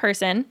nothing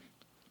person.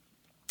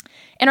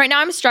 And right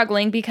now I'm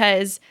struggling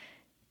because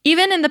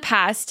even in the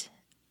past,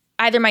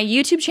 either my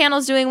YouTube channel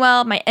is doing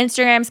well, my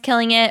Instagram's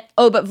killing it,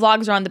 but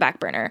vlogs are on the back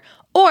burner.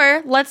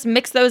 Or let's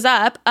mix those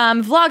up.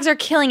 Vlogs are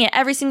killing it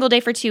every single day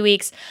for 2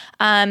 weeks.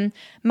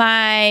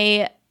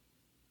 My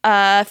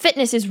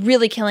fitness is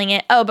really killing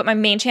it. But my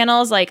main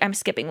channel is like I'm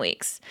skipping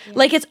weeks. Yeah.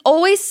 Like it's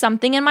always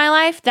something in my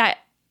life that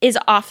is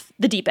off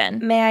the deep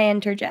end. May I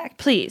interject?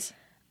 Please.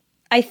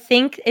 I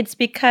think it's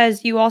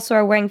because you also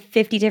are wearing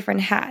 50 different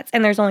hats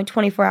and there's only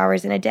 24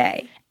 hours in a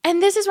day.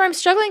 And this is where I'm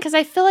struggling because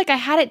I feel like I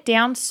had it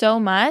down so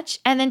much.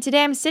 And then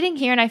today I'm sitting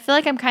here and I feel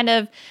like I'm kind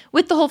of,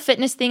 with the whole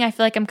fitness thing, I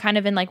feel like I'm kind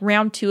of in like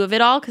round 2 of it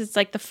all because it's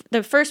like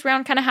the first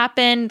round kind of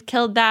happened,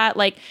 killed that.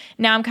 Like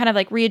now I'm kind of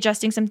like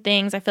readjusting some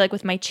things. I feel like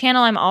with my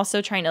channel, I'm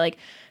also trying to like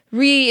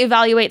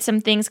reevaluate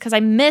some things because I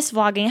miss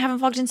vlogging. I haven't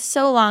vlogged in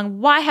so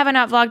long. Why have I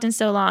not vlogged in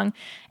so long?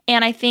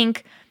 And I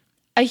think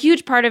a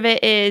huge part of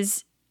it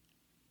is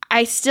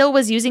I still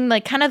was using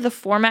like kind of the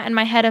format in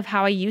my head of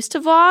how I used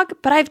to vlog,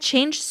 but I've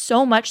changed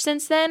so much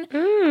since then.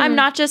 I'm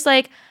not just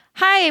like,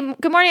 hi,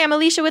 good morning, I'm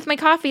Alisha with my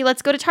coffee.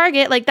 Let's go to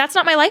Target. Like that's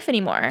not my life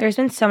anymore. There's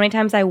been so many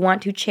times I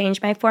want to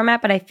change my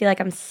format, but I feel like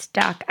I'm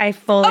stuck. I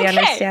fully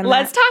understand that.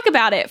 Let's talk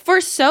about it.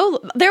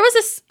 There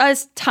was a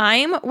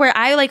time where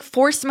I like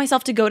forced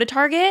myself to go to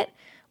Target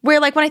where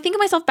like when I think of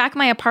myself back in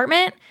my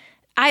apartment,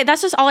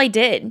 that's just all I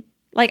did.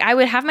 Like, I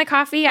would have my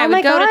coffee. I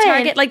would go to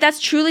Target. Like, that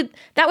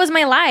was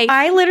my life.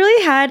 I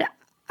literally had,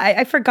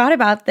 I forgot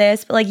about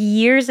this, but like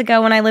years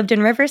ago when I lived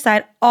in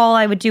Riverside, all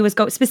I would do was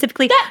go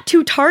specifically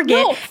to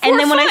Target. And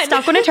then when I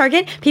stopped going to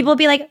Target, people would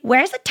be like,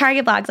 where's the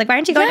Target vlogs? Like, why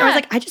aren't you going? And I was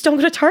like, I just don't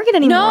go to Target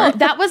anymore. No,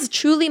 that was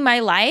truly my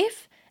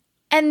life.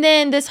 And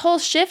then this whole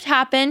shift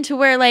happened to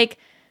where like,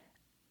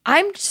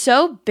 I'm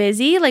so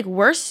busy. Like,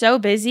 we're so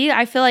busy.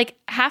 I feel like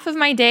half of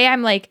my day,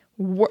 I'm like,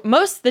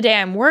 most of the day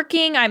I'm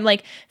working, I'm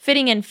like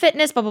fitting in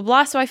fitness, blah, blah,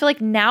 blah. So I feel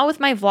like now with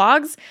my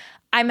vlogs,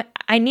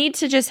 I need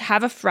to just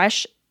have a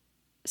fresh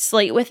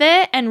slate with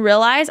it and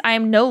realize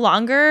I'm no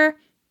longer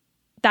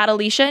that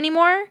Alisha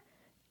anymore.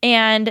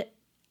 And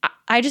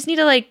I just need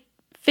to like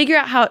figure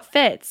out how it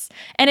fits.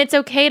 And it's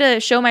okay to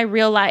show my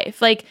real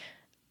life. Like,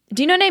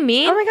 do you know what I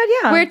mean? Oh my God,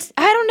 yeah. Where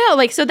I don't know.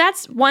 Like, so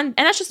that's one,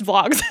 and that's just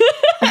vlogs.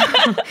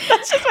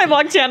 That's just my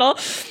vlog channel.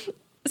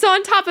 So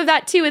on top of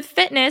that too, with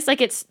fitness, like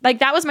it's like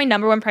that was my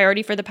number one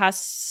priority for the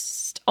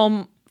past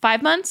 5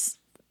 months,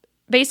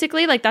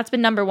 basically. Like that's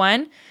been number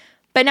one.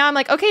 But now I'm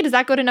like, okay, does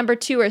that go to number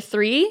 2 or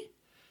 3?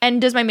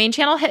 And does my main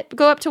channel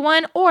go up to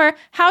 1? Or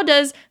how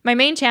does my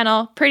main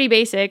channel, pretty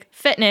basic,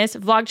 fitness,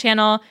 vlog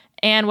channel,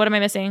 and what am I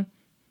missing?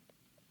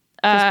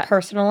 Just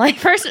personal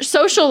life.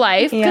 Social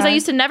life, because I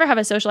used to never have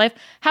a social life.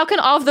 How can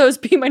all of those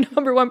be my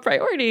number one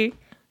priority?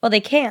 Well, they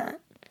can't.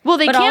 Well,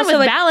 they can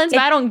with balance,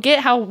 but I don't get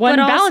how one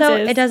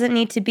balance is. It doesn't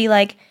need to be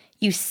like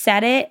you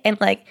set it and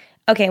like,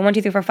 okay, 1,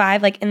 2, 3, 4,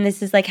 5, like, and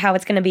this is like how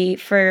it's going to be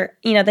for,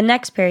 the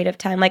next period of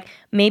time. Like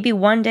maybe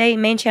one day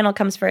main channel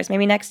comes first.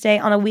 Maybe next day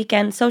on a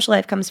weekend, social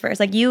life comes first.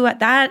 Like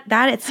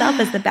that itself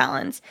is the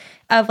balance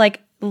of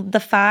like the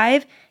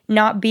 5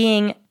 not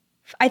being,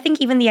 I think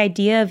even the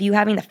idea of you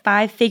having the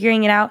 5,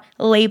 figuring it out,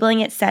 labeling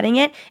it, setting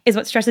it is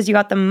what stresses you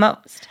out the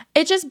most.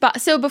 It just,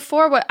 so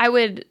before what I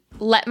would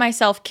let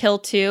myself kill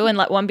 2 and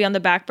let 1 be on the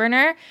back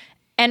burner.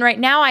 And right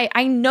now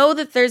I know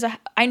that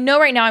I know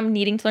right now I'm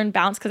needing to learn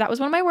balance because that was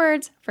one of my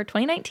words for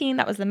 2019.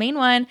 That was the main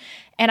one.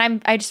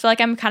 And I just feel like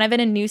I'm kind of in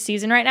a new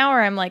season right now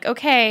where I'm like,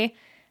 okay,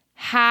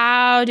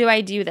 how do I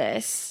do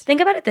this?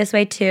 Think about it this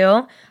way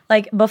too.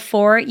 Like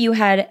before you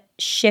had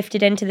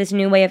shifted into this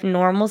new way of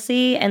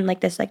normalcy and like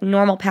this like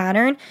normal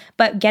pattern,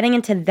 but getting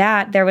into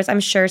that, there was, I'm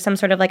sure, some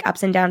sort of like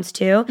ups and downs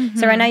too. Mm-hmm.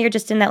 So right now you're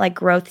just in that like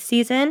growth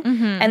season,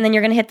 and then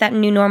you're going to hit that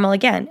new normal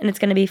again, and it's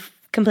going to be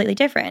completely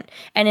different.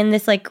 And in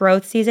this like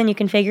growth season, you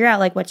can figure out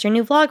like what's your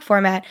new vlog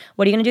format,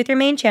 what are you going to do with your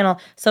main channel.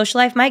 Social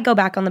life might go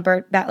back on the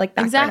back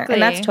burner,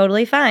 and that's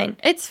totally fine.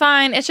 It's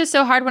fine. It's just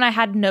so hard when I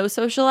had no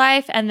social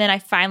life, and then I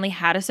finally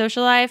had a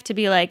social life to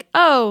be like,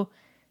 oh,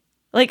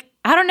 like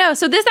I don't know.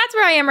 So that's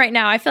where I am right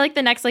now. I feel like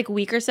the next like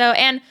week or so,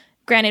 and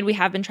granted, we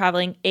have been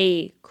traveling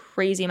a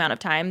crazy amount of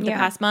time the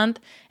past month,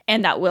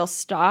 and that will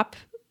stop,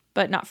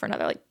 but not for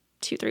another like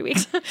 2-3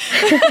 weeks.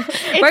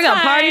 We're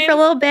gonna party for a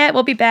little bit.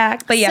 We'll be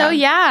back. But So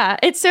yeah,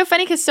 it's so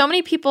funny because so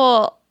many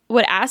people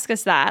would ask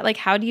us that, like,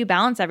 how do you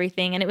balance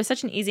everything? And it was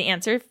such an easy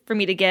answer for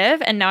me to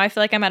give. And now I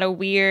feel like I'm at a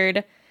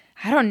weird,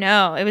 I don't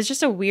know. It was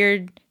just a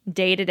weird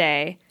day to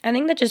day. I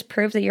think that just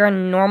proves that you're a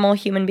normal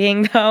human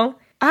being, though.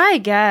 I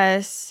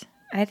guess.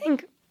 I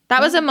think that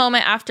was a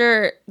moment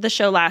after the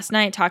show last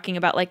night talking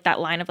about like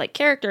that line of like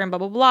character and blah,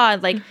 blah, blah.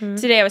 Like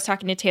today I was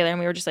talking to Taylor and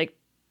we were just like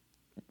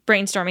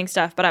brainstorming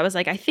stuff, but I was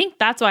like, I think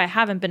that's why I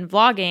haven't been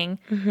vlogging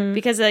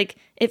because like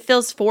it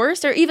feels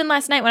forced. Or even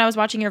last night when I was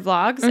watching your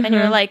vlogs and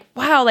you're like,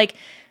 wow, like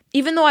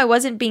even though I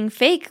wasn't being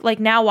fake, like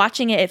now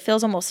watching it, it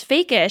feels almost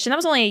fake-ish. And that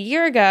was only a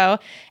year ago.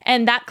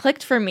 And that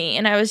clicked for me.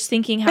 And I was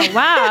thinking how,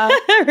 wow.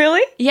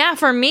 Really? Yeah,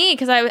 for me,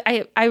 because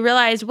I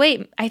realized,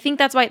 wait, I think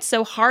that's why it's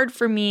so hard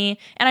for me.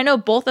 And I know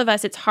both of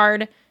us, it's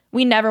hard.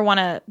 We never want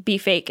to be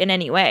fake in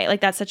any way.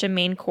 Like that's such a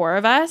main core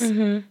of us.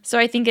 So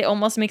I think it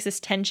almost makes this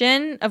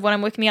tension of when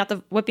I'm whipping out the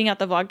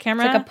vlog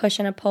camera. It's like a push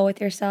and a pull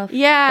with yourself.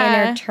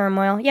 Yeah. Inner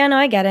turmoil. Yeah, no,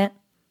 I get it.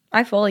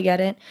 I fully get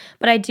it.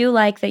 But I do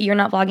like that you're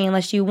not vlogging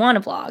unless you want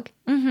to vlog.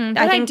 But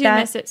I do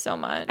miss it so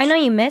much. I know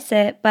you miss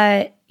it,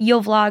 but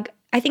you'll vlog.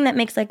 I think that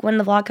makes like when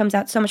the vlog comes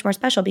out so much more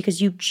special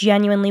because you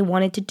genuinely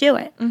wanted to do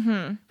it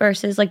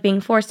versus like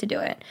being forced to do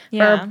it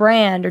for a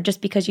brand or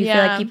just because you feel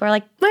like people are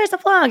like, where's the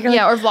vlog? You're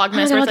or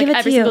Vlogmas where it's like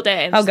every single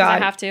day. Oh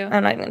God. I have to.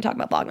 I'm not even going to talk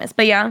about Vlogmas,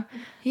 but yeah.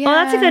 Well,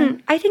 that's a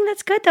good, I think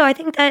that's good though. I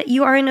think that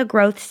you are in a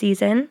growth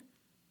season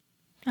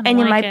and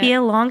it might be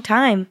a long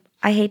time.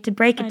 I hate to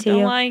break it to you. I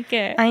don't like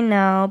it. I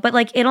know, but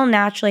like it'll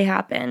naturally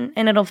happen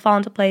and it'll fall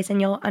into place and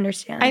you'll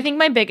understand. I think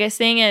my biggest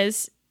thing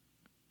is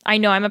I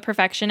know I'm a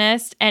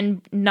perfectionist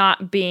and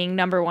not being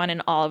number one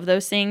in all of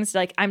those things.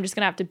 Like I'm just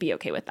going to have to be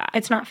okay with that.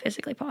 It's not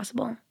physically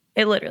possible.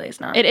 It literally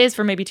is not. It is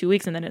for maybe 2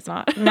 weeks and then it's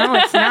not. No,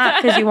 it's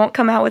not because you won't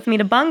come out with me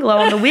to bungalow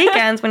on the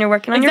weekends when you're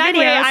working on your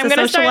videos. I'm the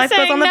gonna social start life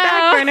goes on the saying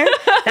back no.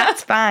 burner.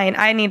 That's fine.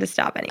 I need to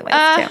stop anyways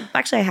too.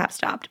 Actually, I have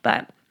stopped,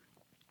 but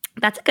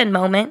that's a good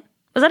moment.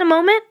 Was that a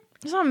moment?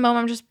 It's not a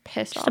moment. I'm just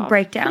pissed off. Just a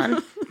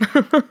breakdown.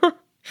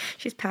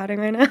 She's pouting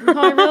right now. No,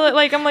 I really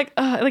like. I'm like,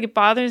 like it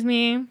bothers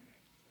me.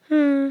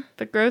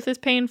 The growth is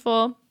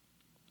painful.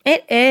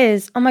 It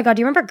is. Oh my God.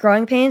 Do you remember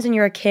growing pains when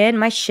you were a kid?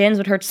 My shins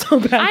would hurt so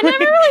bad. I never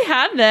really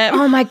had them.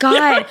 Oh my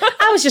God.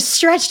 I was just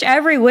stretched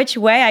every which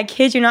way. I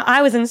kid you not.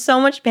 I was in so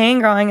much pain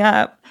growing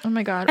up. Oh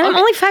my God. And I'm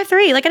only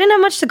 5'3". Like I didn't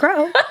have much to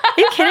grow. Are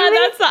you kidding me?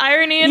 That's the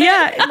irony in it.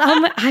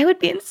 Yeah. I would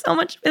be in so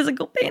much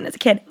physical pain as a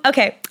kid.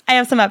 Okay. I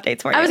have some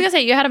updates for you. I was going to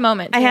say, you had a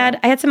moment. I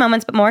had some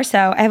moments, but more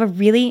so, I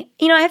have I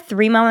have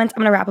 3 moments.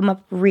 I'm going to wrap them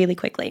up really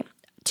quickly.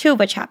 2 of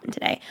which happened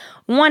today.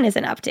 One is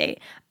an update.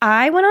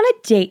 I went on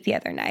a date the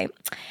other night.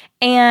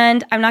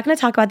 And I'm not going to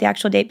talk about the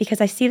actual date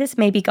because I see this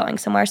maybe going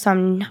somewhere, so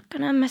I'm not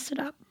going to mess it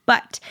up.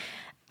 But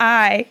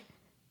I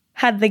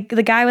had the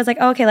guy was like,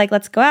 oh, okay, like,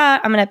 let's go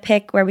out. I'm going to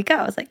pick where we go.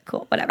 I was like,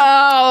 cool, whatever.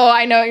 Oh,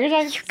 I know what you're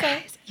talking about. You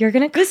guys, you're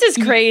going to... This is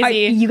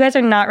crazy. You guys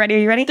are not ready. Are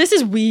you ready? This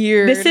is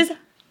weird. This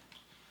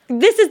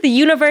is the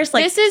universe,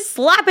 like, this is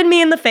slapping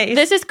me in the face.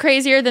 This is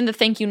crazier than the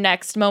thank you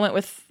next moment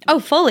with... Oh,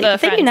 fully. The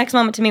thank you next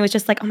moment to me was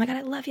just like, oh my God,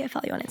 I love you. I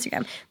follow you on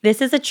Instagram.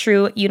 This is a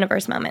true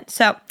universe moment.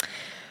 So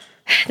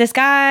this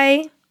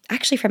guy...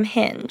 Actually from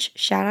Hinge.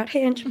 Shout out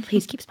Hinge.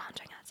 Please keep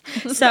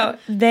sponsoring us. So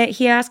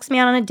he asks me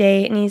out on a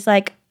date and he's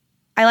like,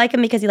 I like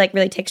him because he like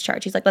really takes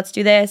charge. He's like, let's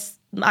do this.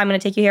 I'm going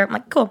to take you here. I'm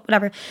like, cool,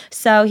 whatever.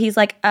 So he's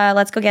like,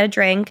 let's go get a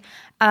drink.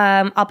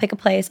 I'll pick a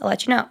place. I'll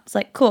let you know. It's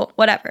like, cool,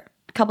 whatever.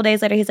 A couple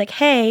days later, he's like,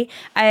 hey,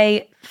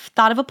 I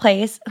thought of a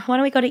place. Why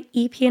don't we go to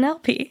EP and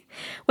LP?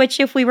 Which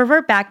if we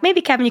revert back,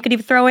 maybe Kevin, you could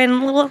even throw in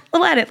a little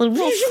edit,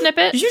 little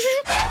snippet.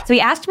 So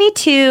he asked me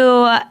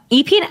to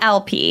EP and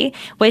LP,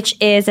 which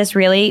is this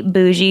really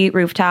bougie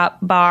rooftop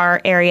bar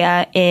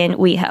area in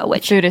WeHo.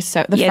 Which food is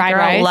so the fried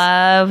rice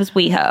loves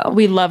WeHo.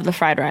 We love the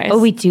fried rice. Oh,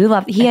 we do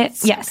love.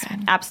 Yes, so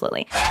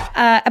absolutely.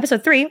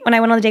 Episode 3, when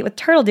I went on the date with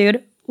Turtle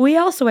Dude, we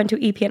also went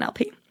to EP and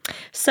LP.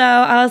 So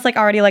I was like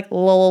already like,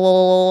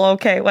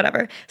 okay,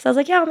 whatever. So I was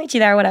like, yeah, I'll meet you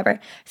there, whatever.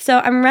 So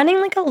I'm running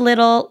like a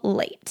little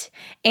late.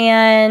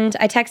 And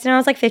I texted him, I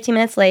was like 15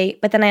 minutes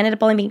late, but then I ended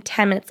up only being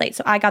 10 minutes late.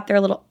 So I got there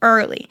a little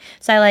early.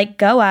 So I like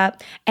go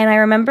up and I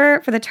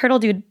remember for the Turtle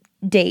Dude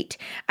date,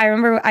 I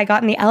remember I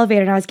got in the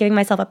elevator and I was giving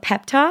myself a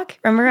pep talk.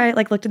 Remember I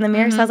like looked in the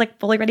mirror, so I was like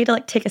fully ready to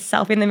like take a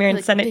selfie in the mirror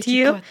and send it to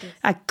you.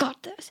 I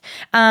got this.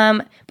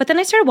 But then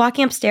I started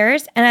walking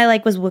upstairs and I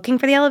like was looking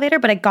for the elevator,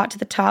 but I got to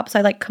the top, so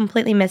I like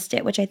completely missed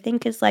it, which I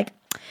think is like,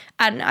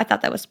 I don't know, I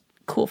thought that was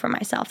cool for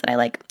myself that I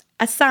like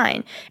a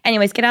sign.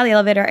 Anyways, get out of the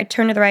elevator. I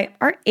turn to the right.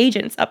 Our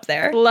agent's up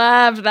there.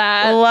 Love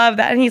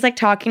that. And he's like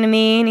talking to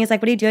me and he's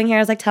like, what are you doing here? I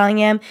was like telling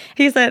him.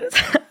 He said,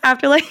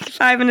 after like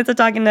 5 minutes of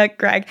talking to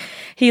Greg,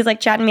 he's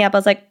like chatting me up. I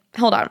was like,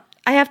 hold on.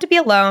 I have to be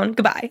alone.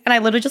 Goodbye. And I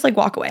literally just like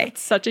walk away.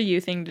 It's such a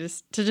you thing to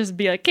just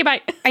be like, okay,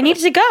 bye. I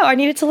needed to go. I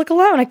needed to look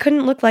alone. I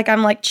couldn't look like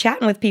I'm like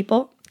chatting with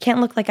people.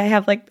 Can't look like I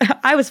have like,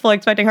 I was fully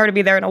expecting her to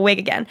be there in a wig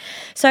again.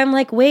 So I'm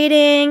like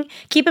waiting.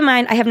 Keep in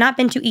mind, I have not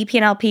been to EP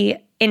and LP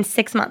in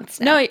 6 months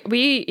now. No,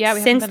 we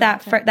since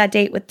that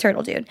date with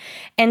Turtle Dude.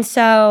 And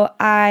so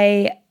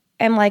I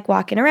am like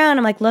walking around,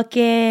 I'm like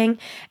looking,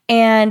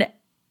 and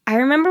I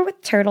remember with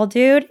Turtle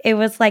Dude, it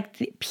was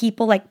like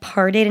people like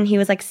parted and he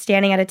was like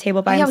standing at a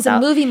table by himself.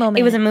 It was a movie moment.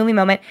 It was a movie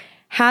moment.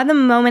 Had the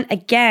moment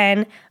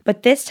again,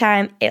 but this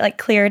time it like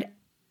cleared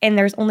and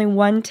there's only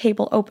one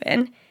table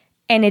open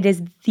and it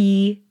is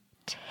the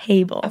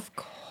table. Of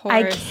course. course.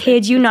 I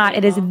kid you not.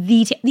 It is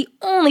the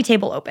only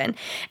table open.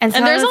 And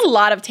there's a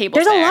lot of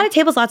tables. There's a lot of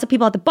tables, lots of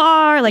people at the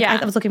bar. Like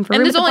I was looking for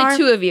room at the bar. And there's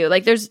only 2 of you.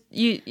 Like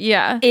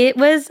It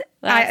was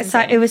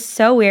it was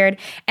so weird.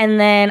 And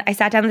then I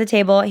sat down at the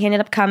table. He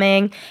ended up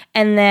coming,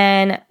 and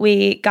then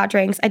we got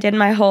drinks. I did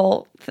my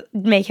whole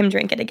make him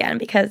drink it again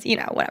because,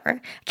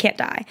 whatever. I can't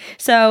die.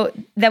 So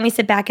then we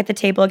sit back at the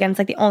table again. It's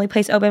like the only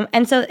place open.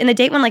 And so and the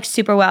date went like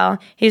super well.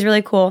 He was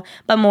really cool.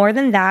 But more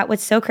than that,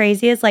 what's so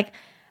crazy is like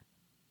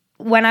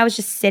when I was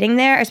just sitting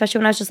there, especially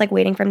when I was just like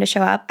waiting for him to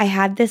show up, I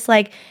had this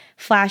like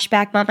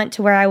flashback moment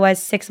to where I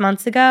was 6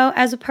 months ago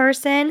as a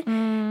person.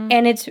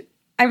 And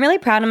I'm really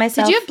proud of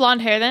myself. Did you have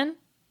blonde hair then?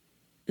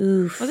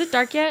 Oof. Was it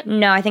dark yet?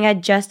 No, I think I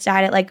just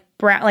dyed it like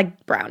brown,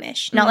 like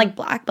brownish. Not like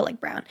black, but like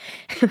brown.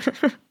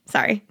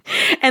 Sorry.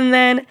 And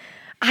then,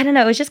 I don't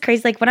know, it was just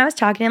crazy. Like when I was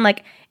talking to him,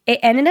 like it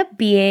ended up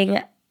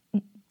being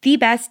the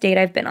best date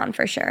I've been on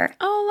for sure.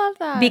 Oh, love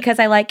that. Because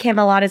I like him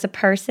a lot as a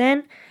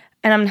person.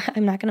 And I'm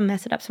not going to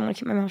mess it up, so I'm going to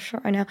keep my mouth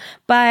short right now.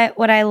 But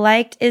what I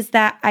liked is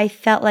that I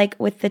felt like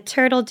with the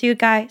turtle dude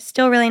guy,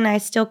 still really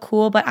nice, still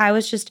cool, but I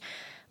was just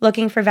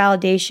looking for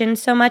validation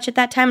so much at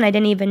that time, and I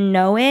didn't even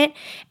know it,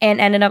 and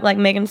ended up like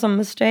making some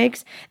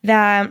mistakes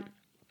that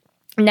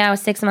now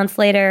 6 months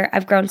later,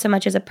 I've grown so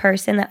much as a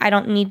person that I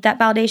don't need that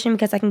validation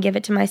because I can give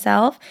it to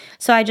myself.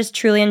 So I just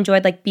truly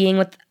enjoyed like being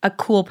with a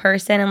cool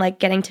person and like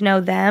getting to know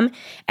them,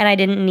 and I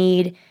didn't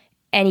need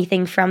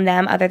anything from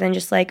them other than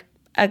just like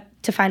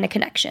to find a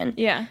connection.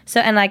 Yeah.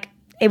 So, and like,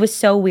 it was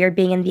so weird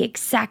being in the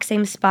exact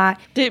same spot.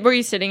 Were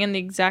you sitting in the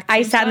exact same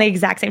I sat in the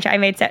exact same chair. I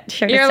made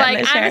sure You're like,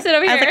 I'm going to sit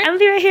over here. I was like, I'm going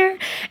to be right here.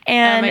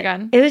 And oh my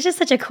God. It was just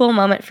such a cool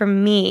moment for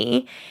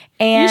me.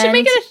 And you should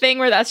make it a thing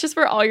where that's just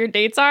where all your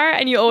dates are,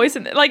 and you always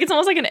like it's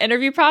almost like an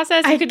interview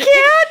process. I can't do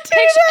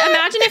that.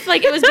 Imagine if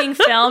like it was being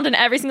filmed, and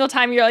every single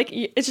time you're like,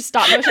 it's just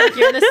stop motion, like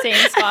you're in the same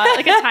spot,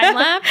 like a time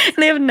lapse.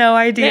 They have no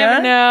idea.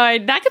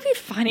 That could be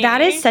funny.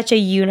 That is such a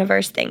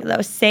universe thing,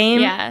 though.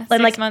 Same. Yeah. Like,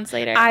 6 months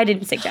later. I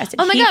didn't suggest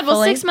it. Oh my God.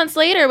 Well, 6 months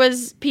later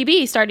was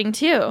PB starting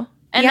too.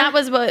 And that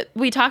was what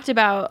we talked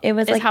about. It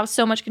was like how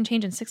so much can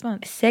change in 6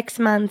 months. 6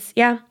 months,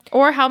 yeah.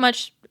 Or how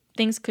much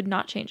things could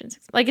not change in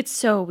 6 months. Like, it's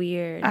so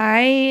weird.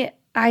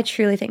 I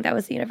truly think that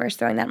was the universe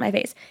throwing that in my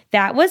face.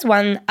 That was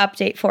one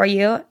update for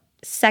you.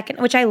 Second,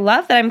 which I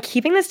love that I'm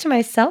keeping this to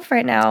myself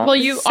right now. Well,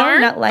 you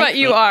aren't, but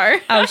you are.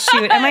 Oh,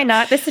 shoot. Am I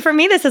not? For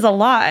me, this is a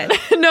lot.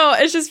 No,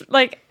 it's just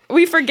like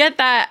we forget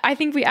that. I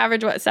think we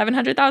average,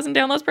 700,000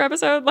 downloads per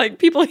episode? Like,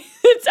 people,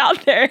 it's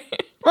out there.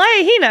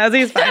 Well, he knows.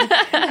 He's fine.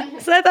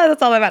 So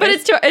that's all that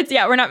matters. But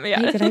we're not,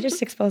 yeah. Wait, did I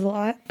just expose a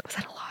lot? Was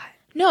that a lot?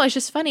 No, it's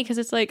just funny because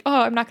it's like,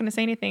 oh, I'm not going to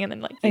say anything, and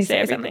then like you say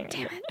everything.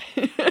 Damn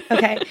it.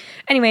 Okay.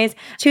 Anyways,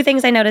 2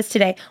 things I noticed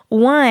today.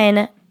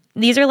 One,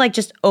 these are like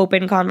just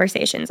open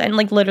conversations and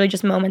like literally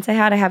just moments I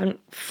had. I haven't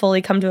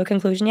fully come to a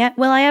conclusion yet.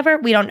 Will I ever?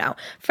 We don't know.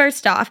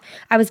 First off,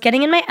 I was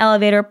getting in my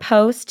elevator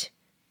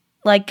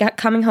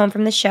coming home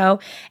from the show,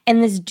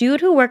 and this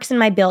dude who works in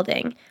my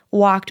building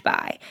walked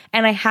by,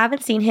 and I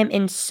haven't seen him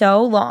in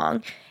so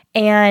long,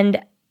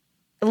 and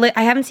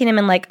I haven't seen him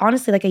in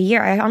honestly a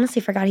year. I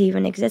honestly forgot he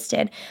even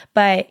existed,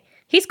 but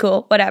he's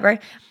cool, whatever.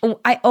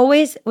 I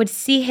always would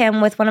see him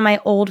with one of my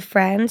old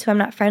friends who I'm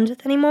not friends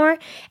with anymore,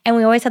 and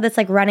we always had this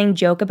running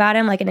joke about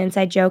him, like an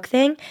inside joke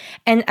thing,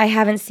 and I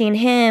haven't seen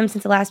him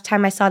since the last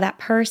time I saw that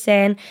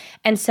person,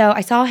 and so I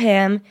saw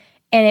him,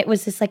 and it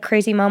was this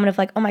crazy moment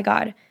of oh my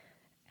God.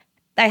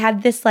 I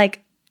had this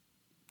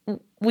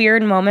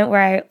weird moment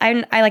where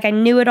I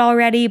knew it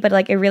already,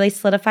 but it really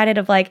solidified it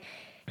of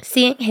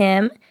seeing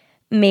him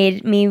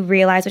made me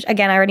realize, which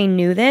again, I already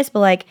knew this,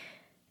 but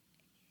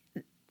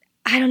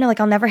I don't know,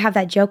 I'll never have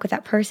that joke with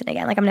that person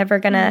again. I'm never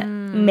gonna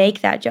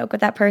make that joke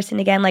with that person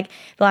again. The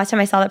last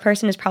time I saw that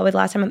person is probably the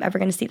last time I'm ever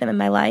gonna see them in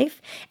my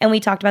life. And we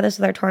talked about this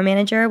with our tour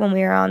manager when we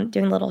were on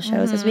doing little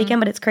shows this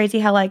weekend, but it's crazy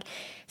how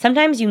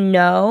sometimes when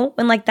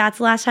that's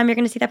the last time you're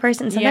gonna see that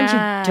person, and sometimes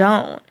you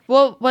don't.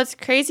 Well, what's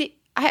crazy,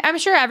 I'm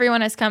sure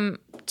everyone has come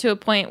to a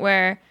point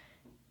where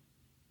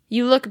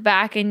you look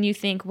back and you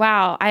think,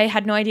 wow, I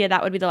had no idea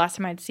that would be the last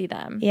time I'd see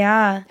them.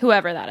 Yeah.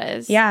 Whoever that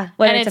is. Yeah.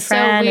 Whether it's a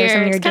friend or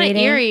someone you're dating. It's kind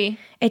of eerie.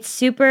 It's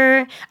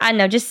super, I don't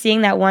know, just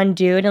seeing that one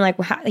dude and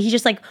he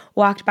just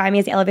walked by me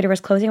as the elevator was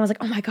closing. I was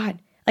like, oh my God.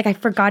 I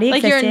forgot he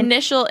existed. Your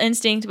initial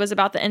instinct was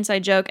about the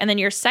inside joke, and then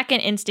your second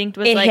instinct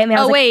was hit me.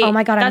 oh wait, oh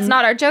my God, that's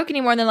not our joke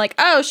anymore. And then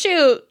oh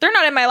shoot, they're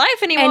not in my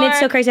life anymore. And it's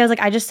so crazy. I was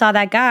I just saw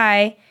that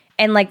guy.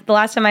 And the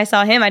last time I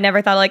saw him, I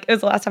never thought it was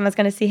the last time I was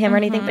going to see him or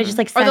anything. But it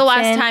just or the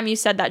last time you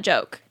said that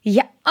joke.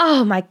 Yeah.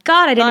 Oh my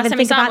God, I didn't even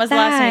think about that. The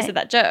last time you said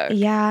that joke.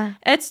 Yeah.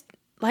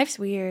 Life's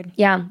weird.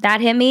 Yeah, that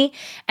hit me.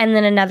 And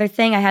then another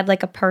thing, I had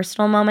a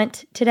personal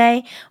moment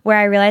today where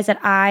I realized that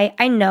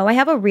I know I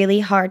have a really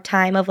hard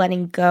time of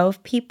letting go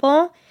of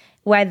people,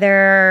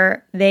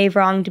 whether they've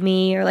wronged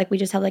me or we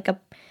just have a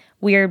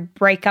weird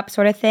breakup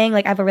sort of thing.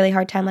 I have a really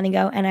hard time letting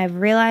go. And I've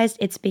realized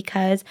it's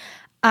because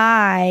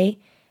I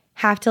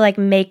have to like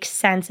make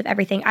sense of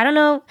everything. I don't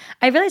know.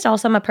 I realized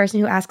also I'm a person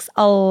who asks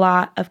a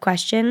lot of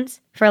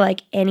questions for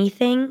like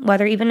anything,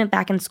 whether even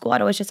back in school,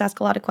 I'd always just ask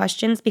a lot of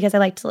questions because I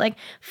like to like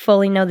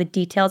fully know the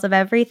details of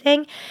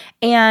everything.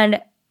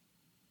 And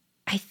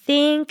I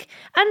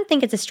don't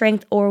think it's a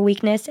strength or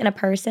weakness in a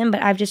person,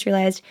 but I've just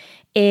realized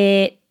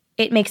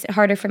it makes it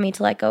harder for me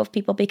to let go of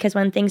people because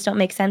when things don't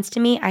make sense to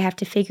me, I have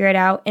to figure it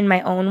out in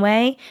my own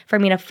way for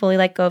me to fully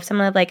let go of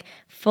someone, like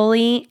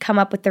fully come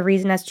up with the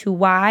reason as to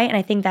why. And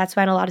I think that's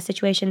why in a lot of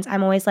situations,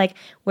 I'm always like,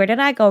 where did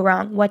I go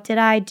wrong? What did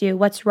I do?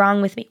 What's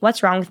wrong with me?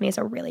 What's wrong with me is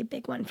a really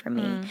big one for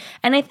me.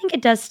 And I think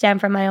it does stem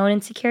from my own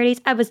insecurities.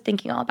 I was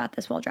thinking all about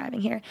this while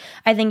driving here.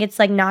 I think it's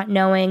like not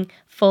knowing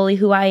fully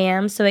who I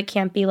am. So it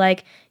can't be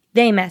like,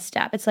 they messed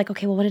up. It's like,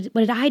 okay, well, what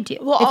did I do?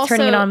 Well, it's also,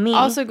 turning it on me.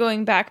 Also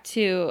going back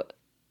to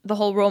the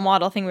whole role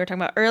model thing we were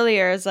talking about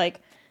earlier is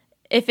like,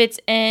 if it's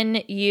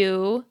in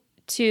you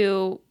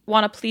to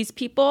want to please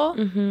people,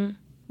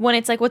 when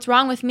it's like, what's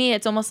wrong with me?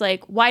 It's almost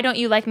like, why don't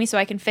you like me so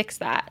I can fix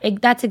that?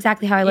 That's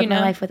exactly how I live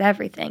my life with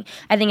everything.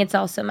 I think it's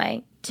also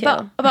my too.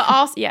 But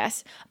also,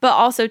 yes. But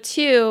also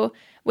too,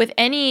 with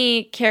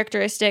any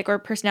characteristic or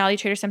personality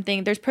trait or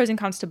something, there's pros and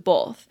cons to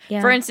both. Yeah.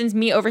 For instance,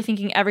 me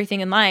overthinking everything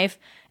in life,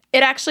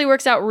 it actually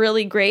works out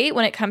really great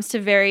when it comes to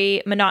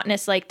very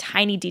monotonous, like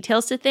tiny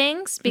details to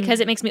things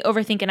because it makes me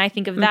overthink, and I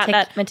think of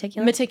that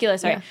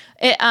meticulous. Sorry,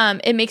 yeah.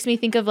 It makes me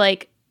think of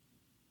like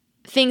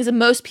things that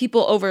most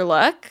people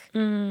overlook,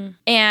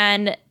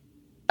 and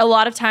a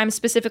lot of times,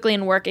 specifically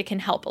in work, it can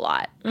help a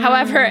lot.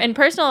 However, in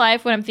personal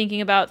life, when I'm thinking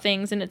about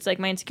things and it's like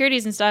my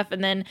insecurities and stuff,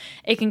 and then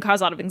it can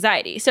cause a lot of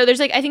anxiety. So there's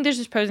like, I think there's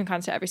just pros and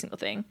cons to every single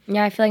thing.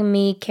 Yeah, I feel like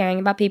me caring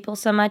about people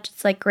so much,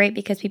 it's like great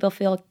because people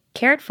feel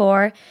cared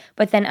for,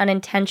 but then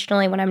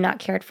unintentionally when I'm not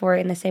cared for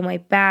in the same way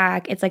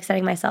back, it's like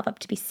setting myself up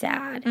to be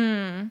sad,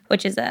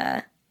 which is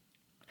a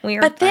weird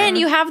But then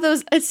you have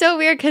those, it's so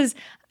weird because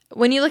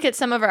when you look at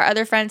some of our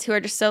other friends who are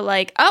just so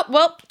like, oh,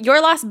 well,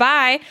 your loss,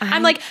 bye.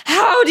 I'm like,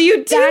 how do you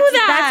do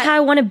that? That's how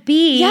I want to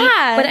be.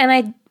 Yeah. But,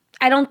 and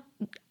I don't,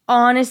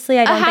 honestly,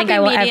 I don't think I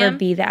will ever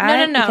be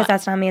that. No. Because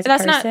that's not me as a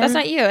person. That's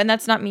not you, and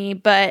that's not me.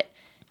 But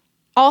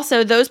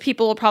also, those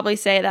people will probably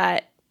say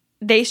that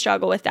they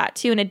struggle with that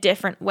too in a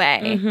different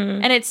way.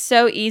 And it's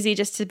so easy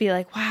just to be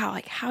like, wow,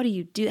 like how do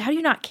you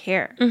not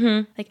care?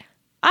 Like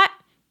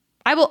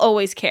I will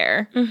always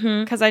care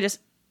because I just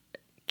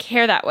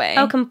care that way.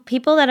 Oh,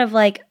 people that have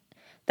like,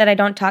 that I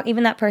don't talk,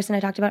 even that person I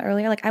talked about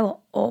earlier, like I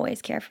will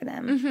always care for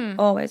them.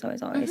 Always.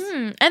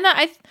 And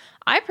that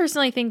I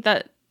personally think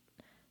that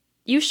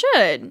you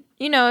should,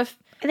 if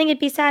I think it'd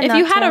be sad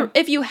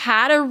if you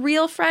had a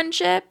real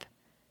friendship,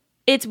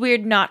 it's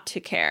weird not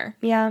to care.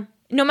 Yeah.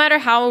 No matter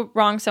how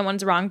wrong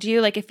someone's wronged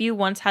you, like if you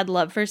once had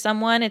love for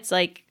someone, it's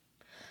like.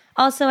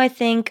 Also, I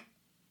think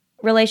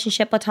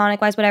relationship, platonic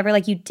wise, whatever,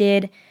 like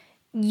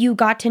you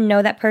got to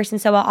know that person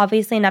so well,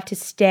 obviously enough to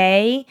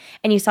stay,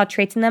 and you saw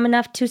traits in them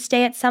enough to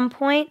stay at some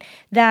point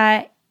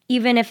that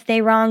even if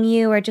they wrong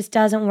you or it just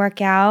doesn't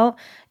work out,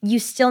 you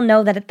still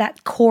know that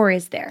that core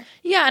is there.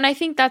 Yeah, and I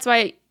think that's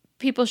why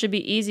people should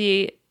be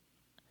easy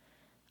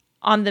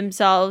on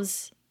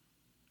themselves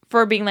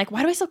for being like,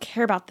 why do I still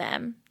care about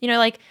them?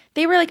 Like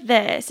they were like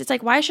this. It's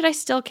like, why should I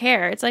still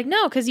care? It's like,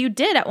 no, because you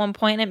did at one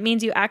point. And it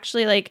means you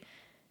actually like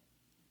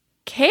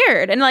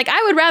cared. And like,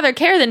 I would rather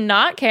care than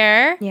not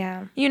care.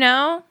 Yeah.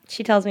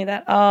 She tells me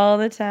that all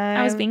the time.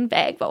 I was being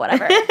vague, but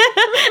whatever.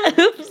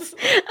 Oops.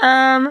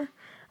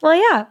 Well,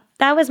 yeah,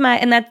 that was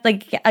and that's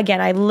like, again,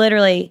 I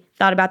literally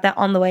thought about that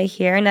on the way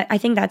here. And I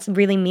think that's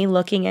really me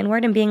looking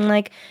inward and being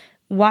like,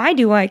 why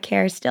do I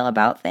care still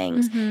about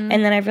things? And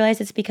then I realized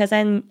it's because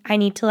I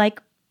need to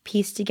like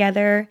piece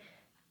together.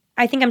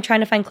 I think I'm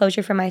trying to find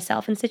closure for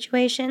myself in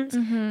situations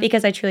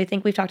because I truly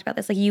think we've talked about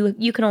this. Like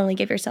you can only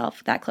give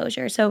yourself that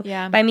closure. So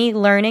by me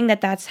learning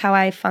that that's how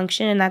I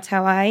function and that's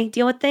how I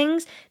deal with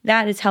things,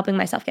 that is helping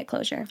myself get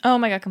closure. Oh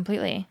my God,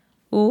 completely.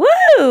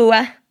 Woo!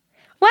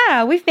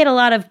 Wow, we've made a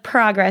lot of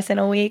progress in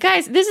a week.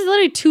 Guys, this is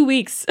literally 2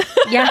 weeks.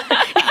 Yeah.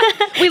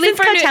 We leave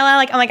for Coachella,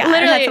 like, oh my God, I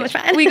had so much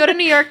fun. We go to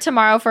New York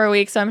tomorrow for a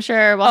week, so I'm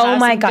sure we'll have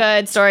some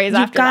good stories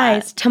after that.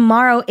 You guys,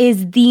 tomorrow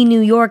is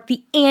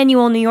the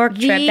annual New York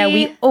trip that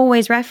we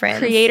always reference.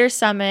 Creator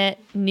Summit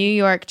New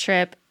York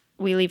trip.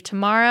 We leave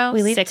tomorrow,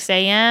 6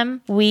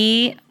 a.m.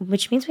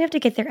 Which means we have to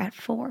get there at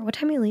 4. What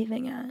time are you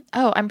leaving at?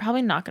 Oh, I'm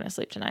probably not going to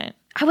sleep tonight.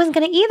 I wasn't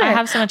going to either. I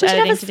have so much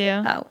editing to do.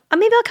 Oh,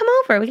 maybe I'll come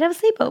over. We can have a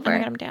sleepover. Oh my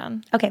God, I'm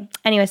down. Okay.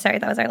 Anyway, sorry.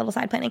 That was our little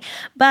side planning.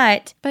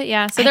 But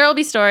yeah, so there will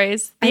be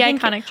stories. The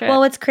iconic trip.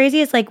 Well, what's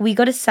crazy is like we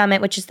go to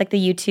Summit, which is like the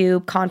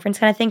YouTube conference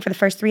kind of thing for the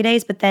first 3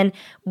 days. But then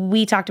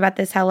we talked about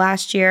this, how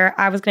last year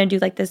I was going to do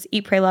like this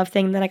Eat, Pray, Love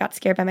thing. Then I got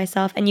scared by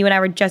myself. And you and I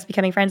were just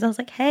becoming friends. I was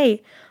like,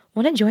 hey,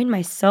 want to join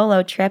my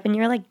solo trip? And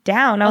you were like,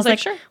 down. I was like,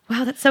 sure.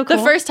 Wow, that's so cool.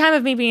 The first time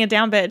of me being a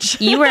down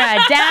bitch. You were a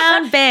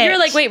down bitch. You were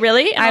like, wait,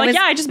 really? And I'm like,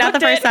 yeah, I just not the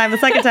first time, the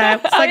second time.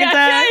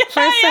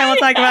 First time we'll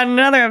talk about in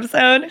another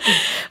episode.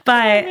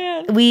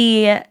 But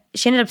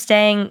she ended up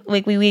staying,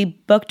 like we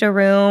booked a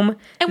room.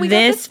 And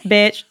this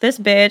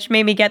bitch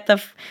made me get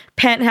the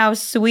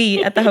penthouse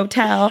suite at the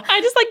hotel.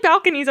 I just like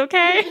balconies,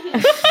 okay?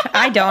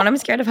 I don't. I'm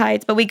scared of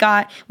heights. But we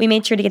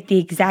made sure to get the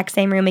exact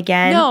same room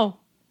again. No.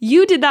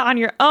 You did that on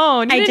your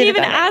own. You didn't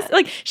even ask.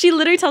 Like, she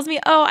literally tells me,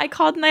 "Oh, I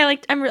called and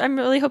I'm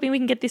really hoping we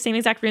can get the same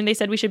exact room they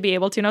said we should be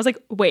able to." And I was like,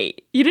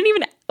 "Wait, you didn't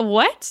even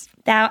what?"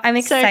 I'm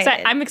excited. So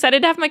I'm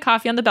excited to have my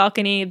coffee on the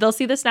balcony. They'll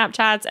see the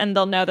Snapchats and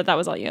they'll know that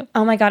was all you.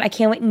 Oh my God, I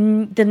can't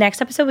wait. The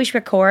next episode we should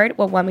record,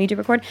 when we do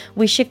record,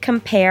 we should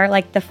compare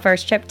like the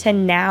first trip to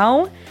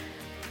now.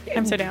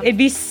 I'm so down. It'd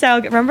be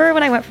so good. Remember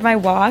when I went for my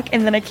walk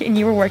and then and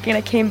you were working and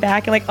I came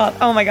back and like,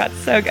 oh my God,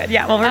 so good.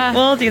 Yeah,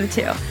 we'll do the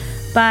two.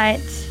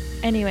 But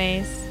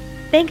anyways.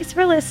 Thanks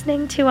for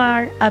listening to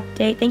our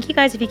update. Thank you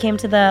guys if you came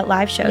to the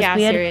live shows. Yeah,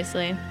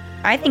 seriously.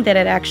 I think that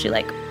it actually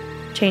like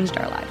changed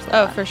our lives.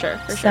 Oh, for sure.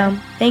 So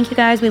thank you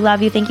guys. We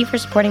love you. Thank you for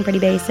supporting Pretty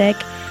Basic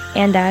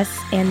and us.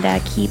 And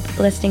keep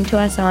listening to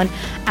us on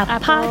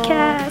Apple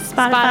Podcasts,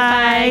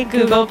 Spotify,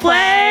 Google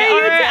Play,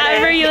 or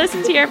wherever you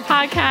listen to your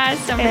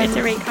podcast. Don't forget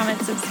to rate,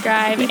 comment,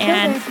 subscribe.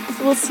 And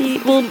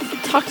we'll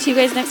talk to you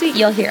guys next week.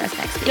 You'll hear us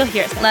next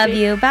week. Love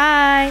you.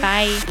 Bye.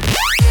 Bye.